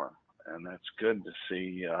platform, and that's good to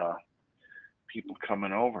see people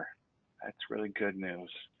coming over. That's really good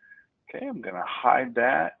news. Okay, I'm going to hide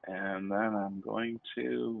that, and then I'm going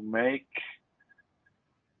to make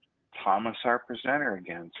Thomas our presenter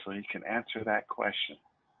again so he can answer that question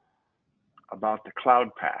about the Cloud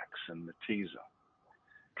Paks and Netezza.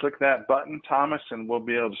 Click that button, Thomas, and we'll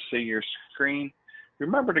be able to see your screen.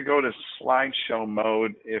 Remember to go to slideshow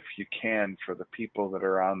mode if you can for the people that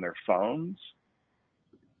are on their phones.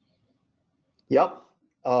 Yep.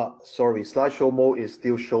 Sorry, slideshow mode is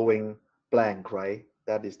still showing blank, right?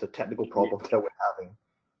 That is the technical problem that we're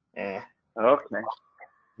having. Okay.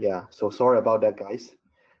 Yeah, so sorry about that, guys.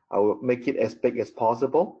 I will make it as big as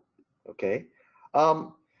possible. Okay.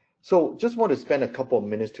 So just want to spend a couple of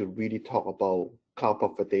minutes to really talk about Cloud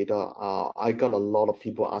Pak for Data. I got a lot of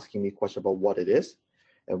people asking me questions about what it is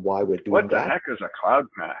and why we're doing that. What the heck is a Cloud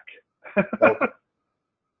Pak?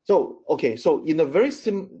 Okay, so in a very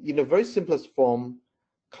simplest form,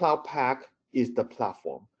 Cloud Pak is the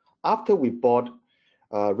platform. After we bought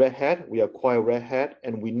Red Hat, we acquired Red Hat,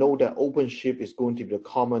 and we know that OpenShift is going to be the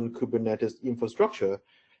common Kubernetes infrastructure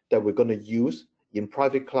that we're going to use in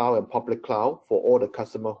private cloud and public cloud for all the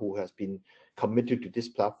customer who has been committed to this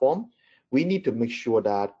platform. We need to make sure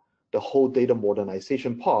that the whole data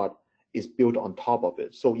modernization part is built on top of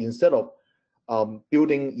it. So instead of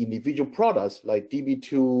building individual products like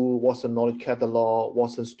DB2, Watson Knowledge Catalog,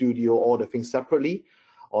 Watson Studio, all the things separately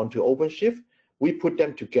onto OpenShift, we put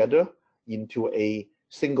them together into a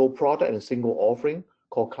single product and a single offering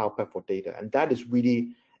called Cloud Pak for Data. And that is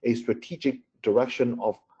really a strategic direction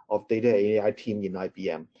of data and AI team in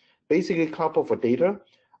IBM. Basically, Cloud Pak for Data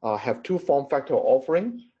have two form factor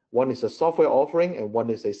offering. One is a software offering, and one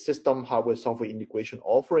is a system hardware software integration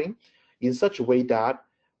offering, in such a way that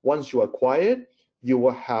once you acquire it, you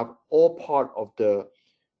will have all part of the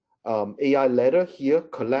AI ladder here: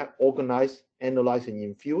 collect, organize, analyze, and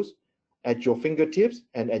infuse at your fingertips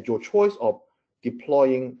and at your choice of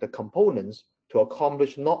deploying the components to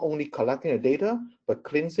accomplish not only collecting the data, but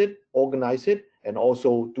cleanse it, organize it, and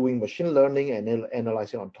also doing machine learning and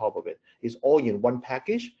analyzing on top of it. It's all in one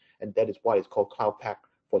package, and that is why it's called Cloud Pak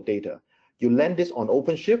for Data. You land this on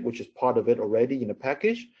OpenShift, which is part of it already in a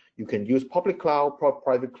package. You can use public cloud,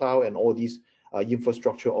 private cloud, and all these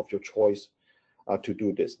infrastructure of your choice to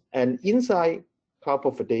do this. And inside Cloud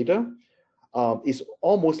Pak for Data is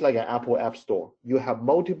almost like an Apple App Store. You have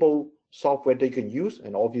multiple software they can use,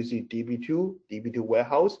 and obviously DB2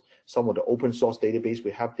 Warehouse, some of the open source database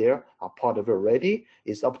we have there are part of it already.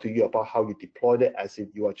 It's up to you about how you deploy it as if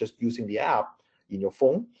you are just using the app in your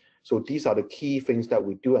phone. So these are the key things that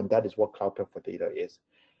we do, and that is what Cloud Pak for Data is.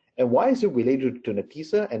 And why is it related to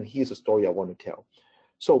Netezza? And here's a story I want to tell.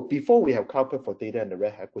 So before we have Cloud Pak for Data and the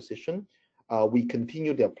Red Hat acquisition, we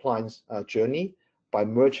continued the appliance journey by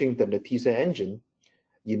merging the Netezza engine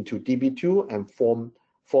into DB2 and form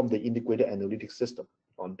the integrated analytics system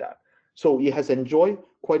on that. So it has enjoyed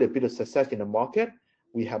quite a bit of success in the market.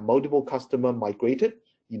 We have multiple customers migrated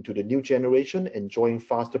into the new generation, enjoying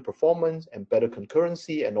faster performance and better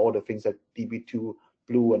concurrency and all the things that DB2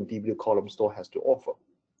 Blue and DB2 Column Store has to offer.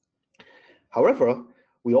 However,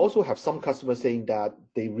 we also have some customers saying that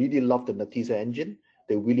they really love the Netezza engine.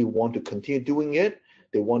 They really want to continue doing it.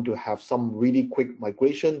 They want to have some really quick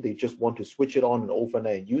migration. They just want to switch it on and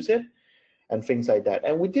overnight and use it, and things like that.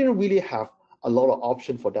 And we didn't really have a lot of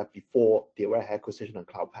option for that before the Red Hat acquisition and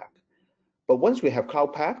Cloud Pak. But once we have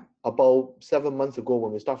Cloud Pak, about 7 months ago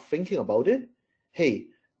when we start thinking about it, hey,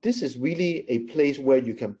 this is really a place where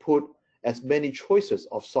you can put as many choices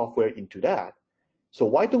of software into that. So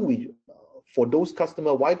why don't we, for those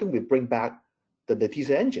customers, why don't we bring back the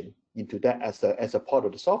Netezza engine into that as a part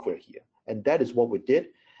of the software here. And that is what we did.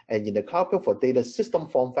 And in the Cloud Pak for Data system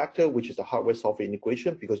form factor, which is the hardware software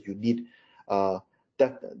integration, because you need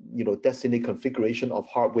designated configuration of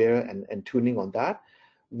hardware and tuning on that,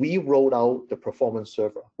 we rolled out the performance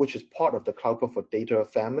server, which is part of the Cloud Pak for Data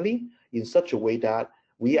family, in such a way that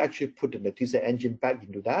we actually put the Netezza engine back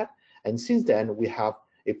into that. And since then, we have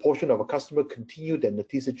a portion of a customer continue their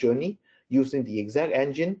Netezza journey using the exact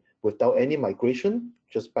engine without any migration,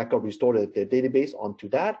 just backup restore the database onto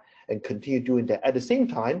that and continue doing that. At the same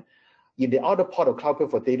time, in the other part of Cloud Pak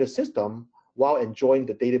for Data system, while enjoying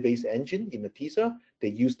the database engine in Netezza, they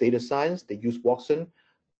use data science, they use Watson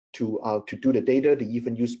to do the data, they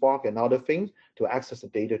even use Spark and other things to access the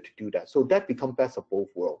data to do that. So that becomes best of both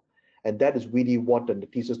worlds. And that is really what the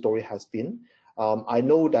Netezza story has been. I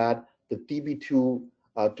know that the DB2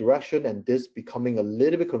 direction and this becoming a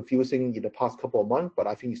little bit confusing in the past couple of months, but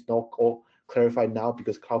I think it's now all clarified now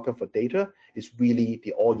because Cloud Pak for Data is really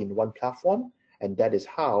the all-in-one platform, and that is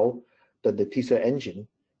how the Netezza engine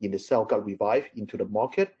in itself got revived into the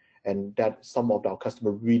market, and that some of our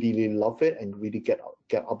customers really love it and really get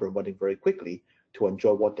up and running very quickly to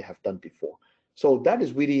enjoy what they have done before. So that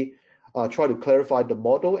is really try to clarify the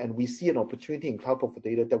model, and we see an opportunity in Cloud Pak for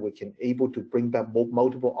Data that we can able to bring back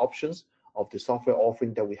multiple options of the software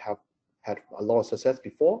offering that we have had a lot of success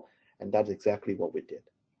before, and that's exactly what we did.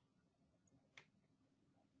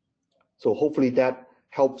 So hopefully that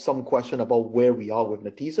helps some question about where we are with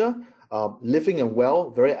Netezza. Living and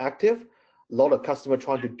well, very active. A lot of customers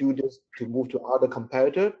trying to do this to move to other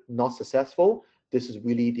competitor, not successful. This is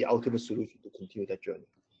really the ultimate solution to continue that journey.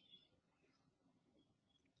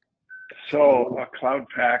 So a Cloud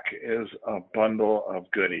Pak is a bundle of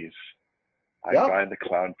goodies. I buy the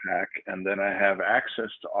Cloud Pak and then I have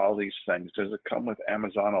access to all these things. Does it come with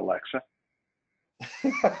Amazon Alexa?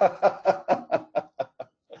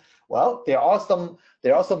 Well, there are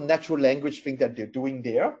some natural language things that they're doing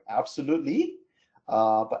there, absolutely.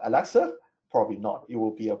 But Alexa, probably not. It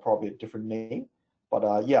will be probably a different name.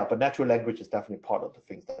 But yeah, but natural language is definitely part of the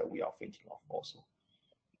things that we are thinking of also.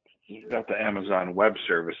 You've got the Amazon Web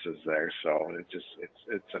Services there, so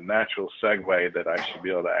it's a natural segue that I should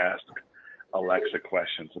be able to ask Alexa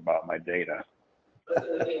questions about my data.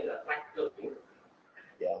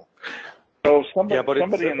 Yeah. So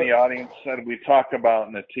somebody in the audience said we talk about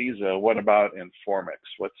Netezza. What about Informix?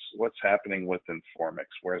 What's happening with Informix?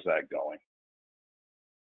 Where's that going?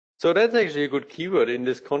 So that's actually a good keyword in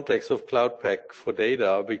this context of Cloud Pak for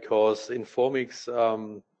Data, because Informix,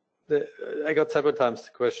 I got several times the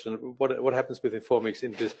question, what happens with Informix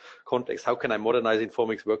in this context? How can I modernize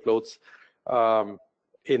Informix workloads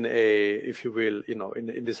in a, if you will,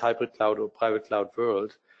 in this hybrid cloud or private cloud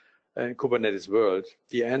world, and Kubernetes world?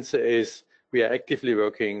 The answer is we are actively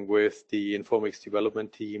working with the Informix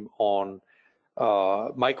development team on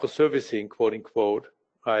microservicing, quote unquote,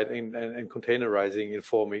 right, and containerizing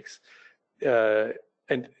Informix,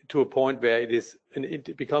 and to a point where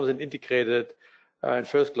it becomes an integrated and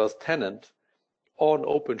first-class tenant on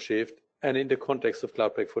OpenShift and in the context of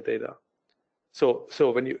Cloud Pak for Data. So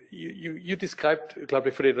when you described Cloud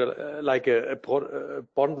Pak for Data like a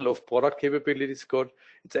bundle of product capabilities, Scott,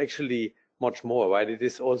 it's actually much more, right? It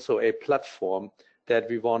is also a platform that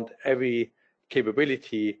we want every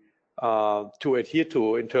capability to adhere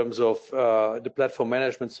to in terms of the platform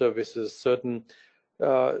management services, certain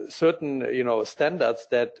standards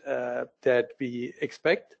that we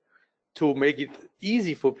expect to make it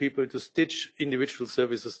easy for people to stitch individual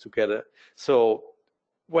services together. So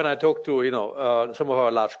when I talk to some of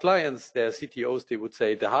our large clients, their CTOs, they would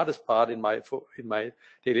say the hardest part in my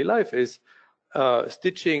daily life is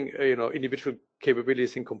stitching individual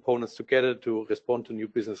capabilities and components together to respond to new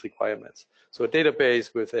business requirements. So a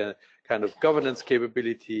database with a kind of governance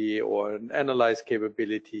capability or an analyze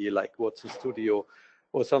capability like Watson Studio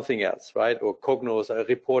or something else, right? Or Cognos, a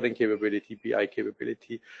reporting capability, BI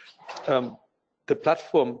capability. The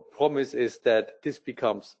platform promise is that this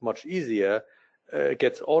becomes much easier,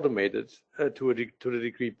 gets automated to the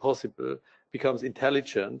degree possible, becomes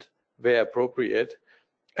intelligent where appropriate,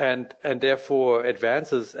 and therefore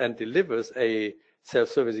advances and delivers a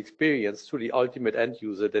self-service experience to the ultimate end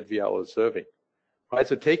user that we are all serving, right?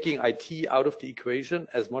 So taking IT out of the equation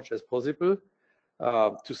as much as possible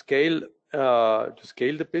to scale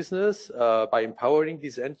the business by empowering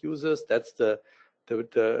these end users. That's the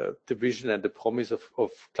vision and the promise of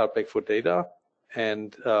Cloud Pak for Data,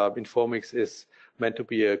 and Informix is meant to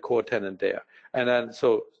be a core tenant there. And then,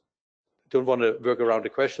 so don't want to work around the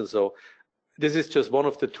question. So this is just one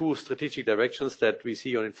of the two strategic directions that we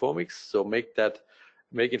see on Informix. So make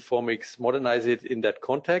Informix, modernize it in that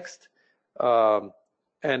context,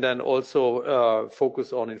 and then also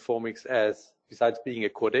focus on Informix as, besides being a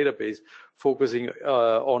core database, focusing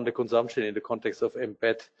on the consumption in the context of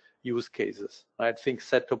embed use cases. I think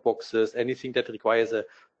set-top boxes, anything that requires a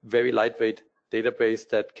very lightweight database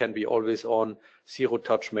that can be always on,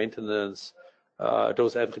 zero-touch maintenance,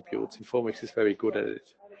 those attributes. Informix is very good at it.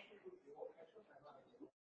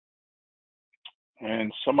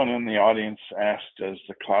 And someone in the audience asked, does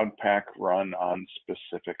the Cloud Pak run on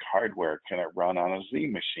specific hardware? Can it run on a Z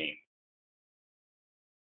machine?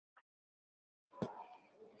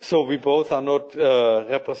 So we both are not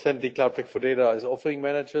representing Cloud Pak for Data as offering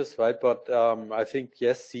managers, right? But I think,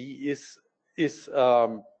 yes, Z is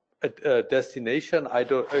a destination. I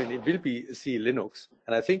mean, it will be C Linux,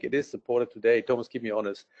 and I think it is supported today. Thomas, keep me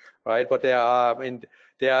honest, right? But there are, I mean,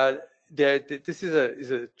 this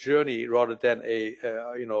is a journey rather than a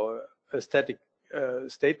a static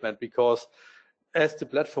statement, because as the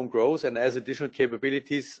platform grows and as additional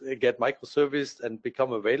capabilities get microserviced and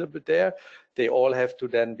become available there, they all have to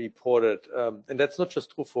then be ported. And that's not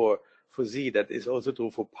just true for Z, that is also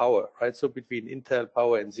true for Power, right? So between Intel,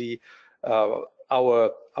 Power, and Z,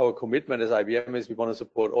 our commitment as IBM is we want to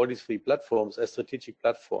support all these three platforms as strategic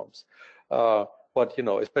platforms. But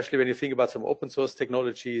especially when you think about some open source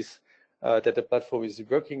technologies that the platform is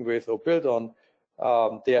working with or built on,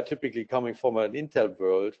 they are typically coming from an Intel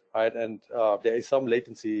world, right? And there is some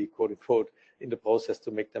latency, quote unquote, in the process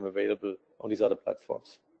to make them available on these other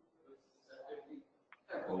platforms.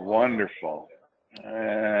 Wonderful.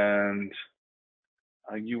 And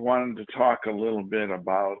you wanted to talk a little bit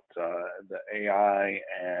about the AI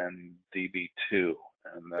and DB2.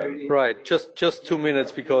 And then... Right, just 2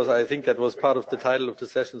 minutes, because I think that was part of the title of the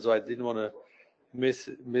session, so I didn't want to miss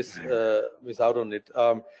out on it.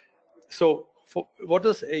 So what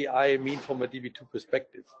does AI mean from a DB2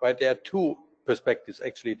 perspective, right? There are two perspectives,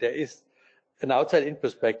 actually. There is an outside-in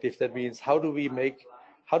perspective. That means how do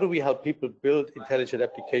we help people build intelligent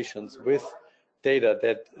applications with data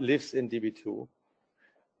that lives in DB2?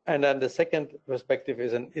 And then the second perspective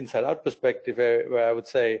is an inside-out perspective, where I would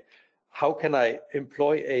say, how can I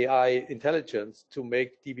employ AI intelligence to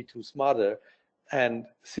make DB2 smarter and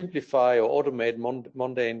simplify or automate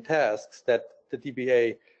mundane tasks that the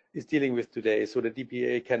DBA is dealing with today, so the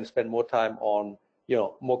DBA can spend more time on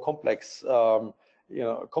more complex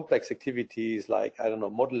complex activities like, I don't know,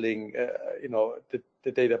 modeling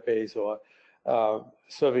the database, or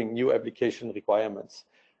serving new application requirements.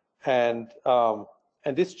 And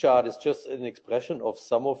this chart is just an expression of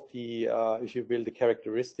some of the, if you will, the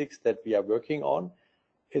characteristics that we are working on.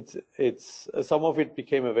 It's some of it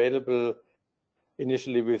became available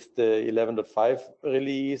initially with the 11.5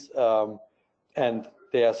 release, and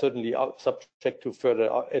they are certainly subject to further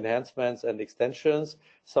enhancements and extensions.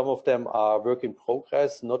 Some of them are work in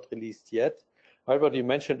progress, not released yet. Right, but you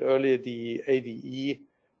mentioned earlier the ADE,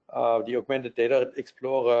 the Augmented Data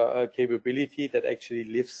Explorer capability that actually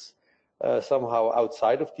lives somehow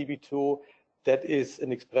outside of DB2. That is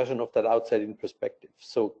an expression of that outside-in perspective.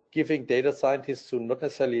 So giving data scientists who not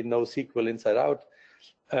necessarily know SQL inside out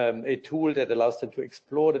a tool that allows them to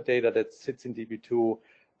explore the data that sits in DB2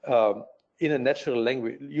 in a natural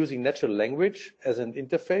language, using natural language as an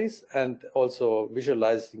interface, and also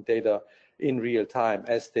visualizing data in real time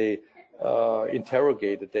as they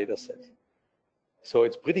interrogate the data set. So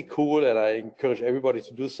it's pretty cool, and I encourage everybody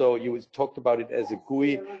to do so. You talked about it as a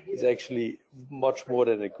GUI. It's actually much more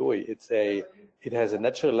than a GUI. It has a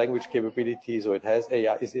natural language capability, so it has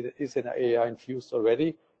AI. Is an AI infused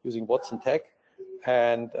already using Watson Tech,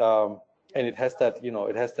 and it has that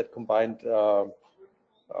it has that combined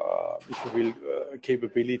if you will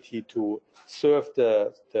capability to serve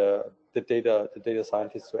the data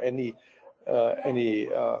scientist, to any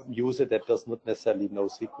user that does not necessarily know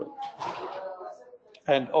SQL.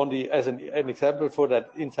 And as an example for that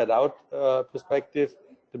inside-out perspective,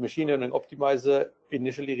 the machine learning optimizer,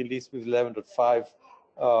 initially released with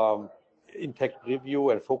 11.5 in tech review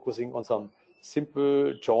and focusing on some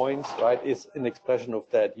simple joins, right, is an expression of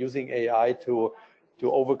that, using AI to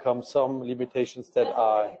overcome some limitations that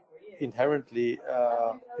are inherent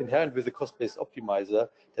with the cost-based optimizer,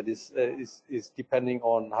 that is depending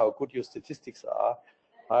on how good your statistics are.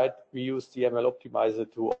 Right? We use the ML optimizer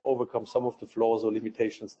to overcome some of the flaws or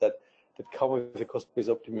limitations that come with the cost-based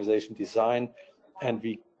optimization design, and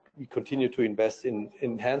we continue to invest in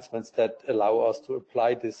enhancements that allow us to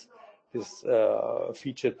apply this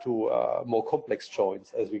feature to more complex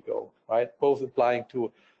joins as we go. Right? Both applying to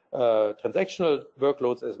transactional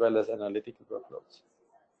workloads as well as analytical workloads.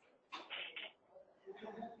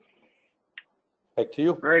 Back to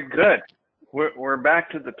you. Very good. We're back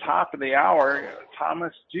to the top of the hour,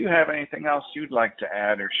 Thomas, do you have anything else you'd like to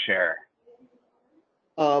add or share?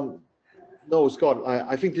 No, Scott,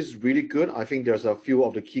 I think this is really good. I think there's a few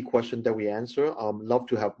of the key questions that we answer. Love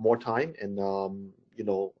to have more time, and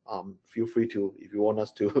feel free to, if you want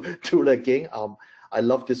us to do that again. I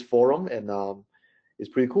love this forum, and it's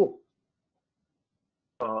pretty cool.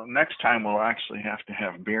 Well, next time we'll actually have to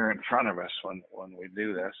have beer in front of us when we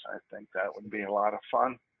do this. I think that would be a lot of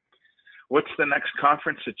fun. What's the next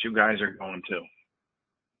conference that you guys are going to?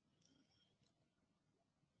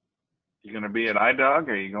 You going to be at iDog?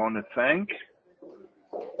 Are you going to Think?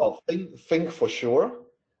 Oh, think for sure.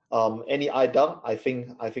 Any iDog, I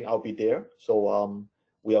think I'll be there. So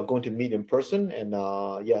we are going to meet in person, and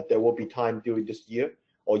yeah, there will be time during this year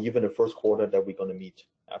or even the first quarter that we're going to meet.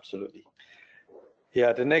 Absolutely.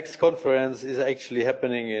 Yeah, the next conference is actually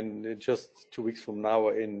happening in just 2 weeks from now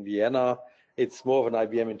in Vienna. It's more of an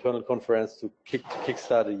IBM internal conference to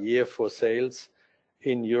kickstart a year for sales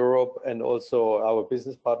in Europe, and also our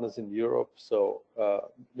business partners in Europe. So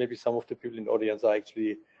maybe some of the people in the audience are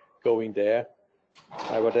actually going there,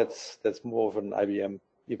 but that's more of an IBM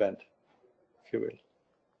event, if you will.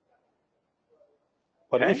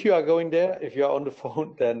 But okay. If you are going there, if you are on the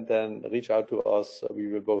phone, then reach out to us. We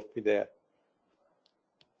will both be there.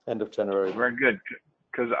 End of January. Very good,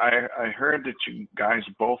 because I heard that you guys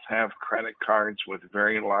both have credit cards with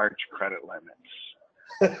very large credit limits.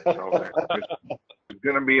 So there's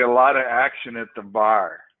going to be a lot of action at the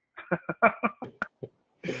bar.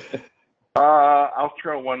 I'll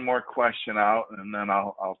throw one more question out, and then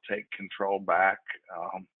I'll take control back.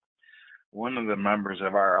 One of the members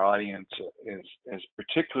of our audience is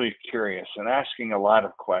particularly curious and asking a lot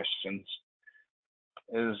of questions.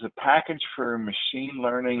 Is a package for machine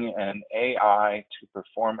learning and AI to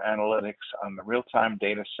perform analytics on the real-time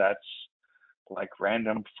data sets like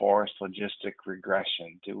random forest logistic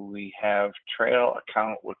regression? Do we have trail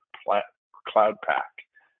account with Cloud Pak?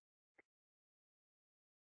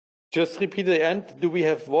 Just repeat the end. Do we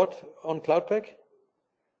have what on Cloud Pak?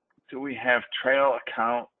 Do we have trail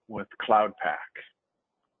account with Cloud Pak?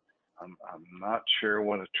 I'm not sure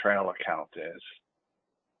what a trail account is.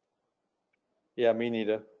 Yeah, me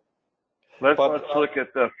neither. Let's look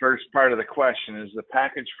at the first part of the question. Is the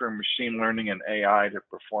package for machine learning and AI to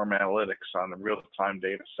perform analytics on the real-time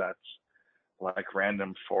data sets like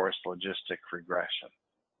random forest logistic regression?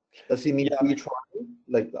 Does he mean free trial?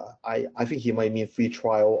 Like I think he might mean free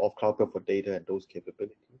trial of Cloud Pak for data and those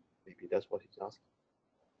capabilities. Maybe that's what he's asking.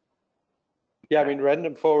 Yeah, I mean,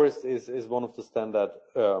 random forest is one of the standard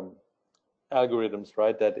algorithms,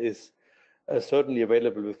 right? That is certainly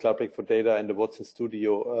available with Cloud Pak for Data and the Watson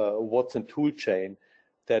Studio, Watson tool chain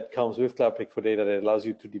that comes with Cloud Pak for Data that allows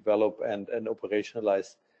you to develop and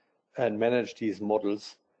operationalize and manage these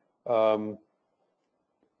models. There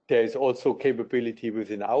is also capability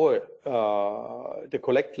within our the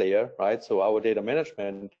collect layer, right? So our data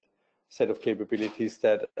management set of capabilities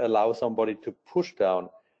that allow somebody to push down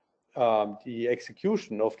the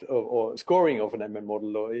execution of or scoring of an ML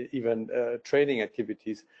model, or even training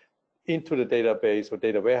activities into the database or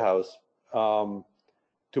data warehouse to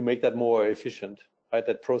make that more efficient, right?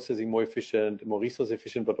 That processing more efficient, more resource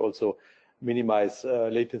efficient, but also minimize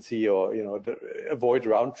latency, or avoid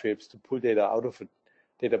round trips to pull data out of a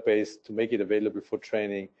database to make it available for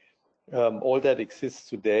training. All that exists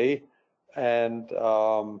today, and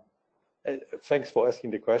thanks for asking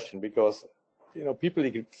the question, because people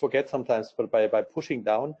forget sometimes, but by pushing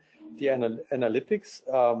down the analytics,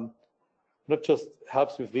 not just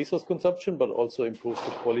helps with resource consumption, but also improves the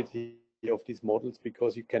quality of these models,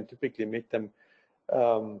 because you can typically make them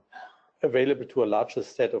available to a larger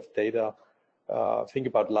set of data. Think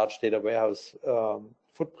about large data warehouse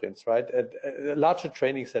footprints, right? A larger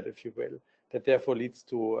training set, if you will, that therefore leads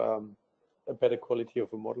to a better quality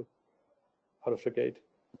of a model out of the gate.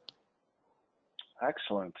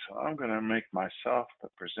 Excellent. So I'm going to make myself the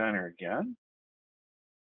presenter again.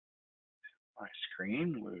 My screen,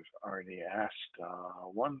 we've already asked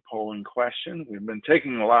one polling question. We've been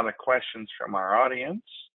taking a lot of questions from our audience,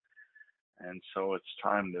 and so it's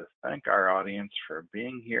time to thank our audience for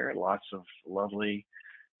being here. Lots of lovely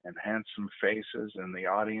and handsome faces in the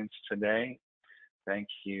audience today. Thank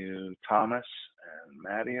you, Thomas and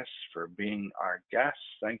Matthias, for being our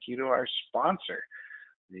guests. Thank you to our sponsor,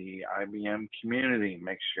 the IBM community.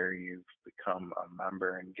 Make sure you've become a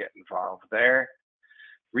member and get involved there.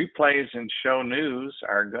 Replays and show news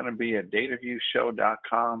are going to be at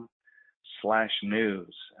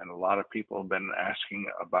dataviewshow.com/news. And a lot of people have been asking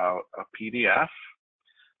about a PDF.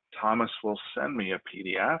 Thomas will send me a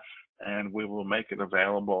PDF, and we will make it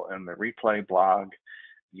available in the replay blog.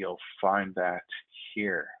 You'll find that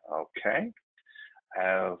here, okay?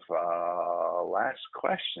 have a last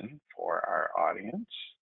question for our audience.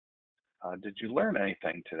 Did you learn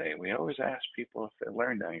anything today? We always ask people if they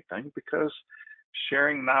learned anything, because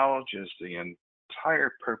sharing knowledge is the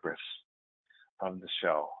entire purpose of the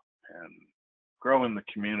show, and growing the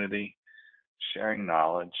community, sharing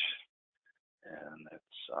knowledge, and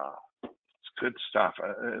it's good stuff.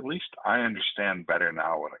 At least I understand better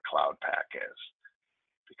now what a cloud pack is,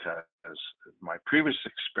 because my previous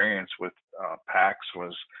experience with Paks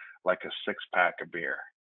was like a 6-pack of beer.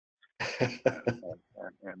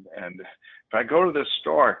 and if I go to this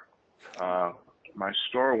store, my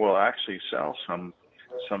store will actually sell some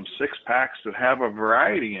 6-packs that have a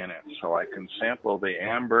variety in it, so I can sample the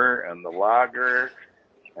amber and the lager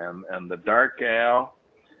and the dark ale,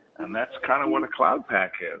 and that's kind of what a cloud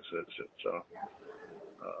pack is. It's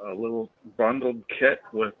a little bundled kit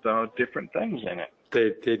with different things in it.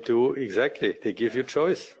 They do, exactly. They give you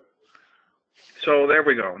choice. So there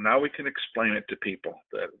we go. Now we can explain it to people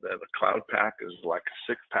that a cloud pack is like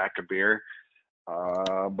a 6-pack of beer,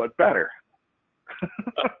 but better.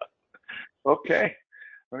 Okay,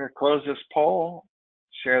 we're going to close this poll,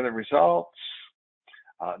 share the results.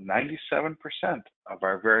 97% of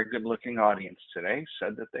our very good-looking audience today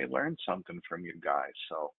said that they learned something from you guys,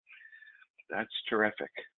 so that's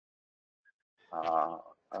terrific.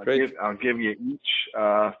 I'll give you each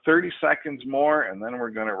 30 seconds more, and then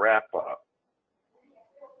we're going to wrap up.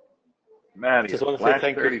 Matthias, just want to say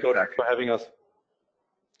thank you for having us.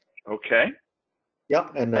 Okay. Yeah,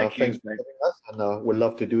 and thanks you. for having us, and we'd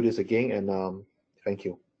love to do this again, and thank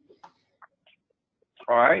you.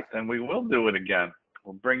 All right, then we will do it again.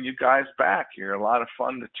 We'll bring you guys back. You're a lot of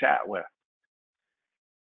fun to chat with.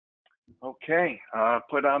 Okay,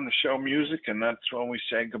 put on the show music, and that's when we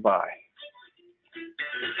say goodbye.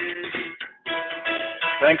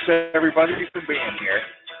 Thanks, everybody, for being here.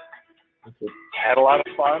 Had a lot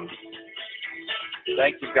of fun.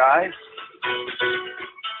 Thank you, guys.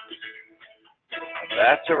 And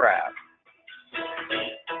that's a wrap.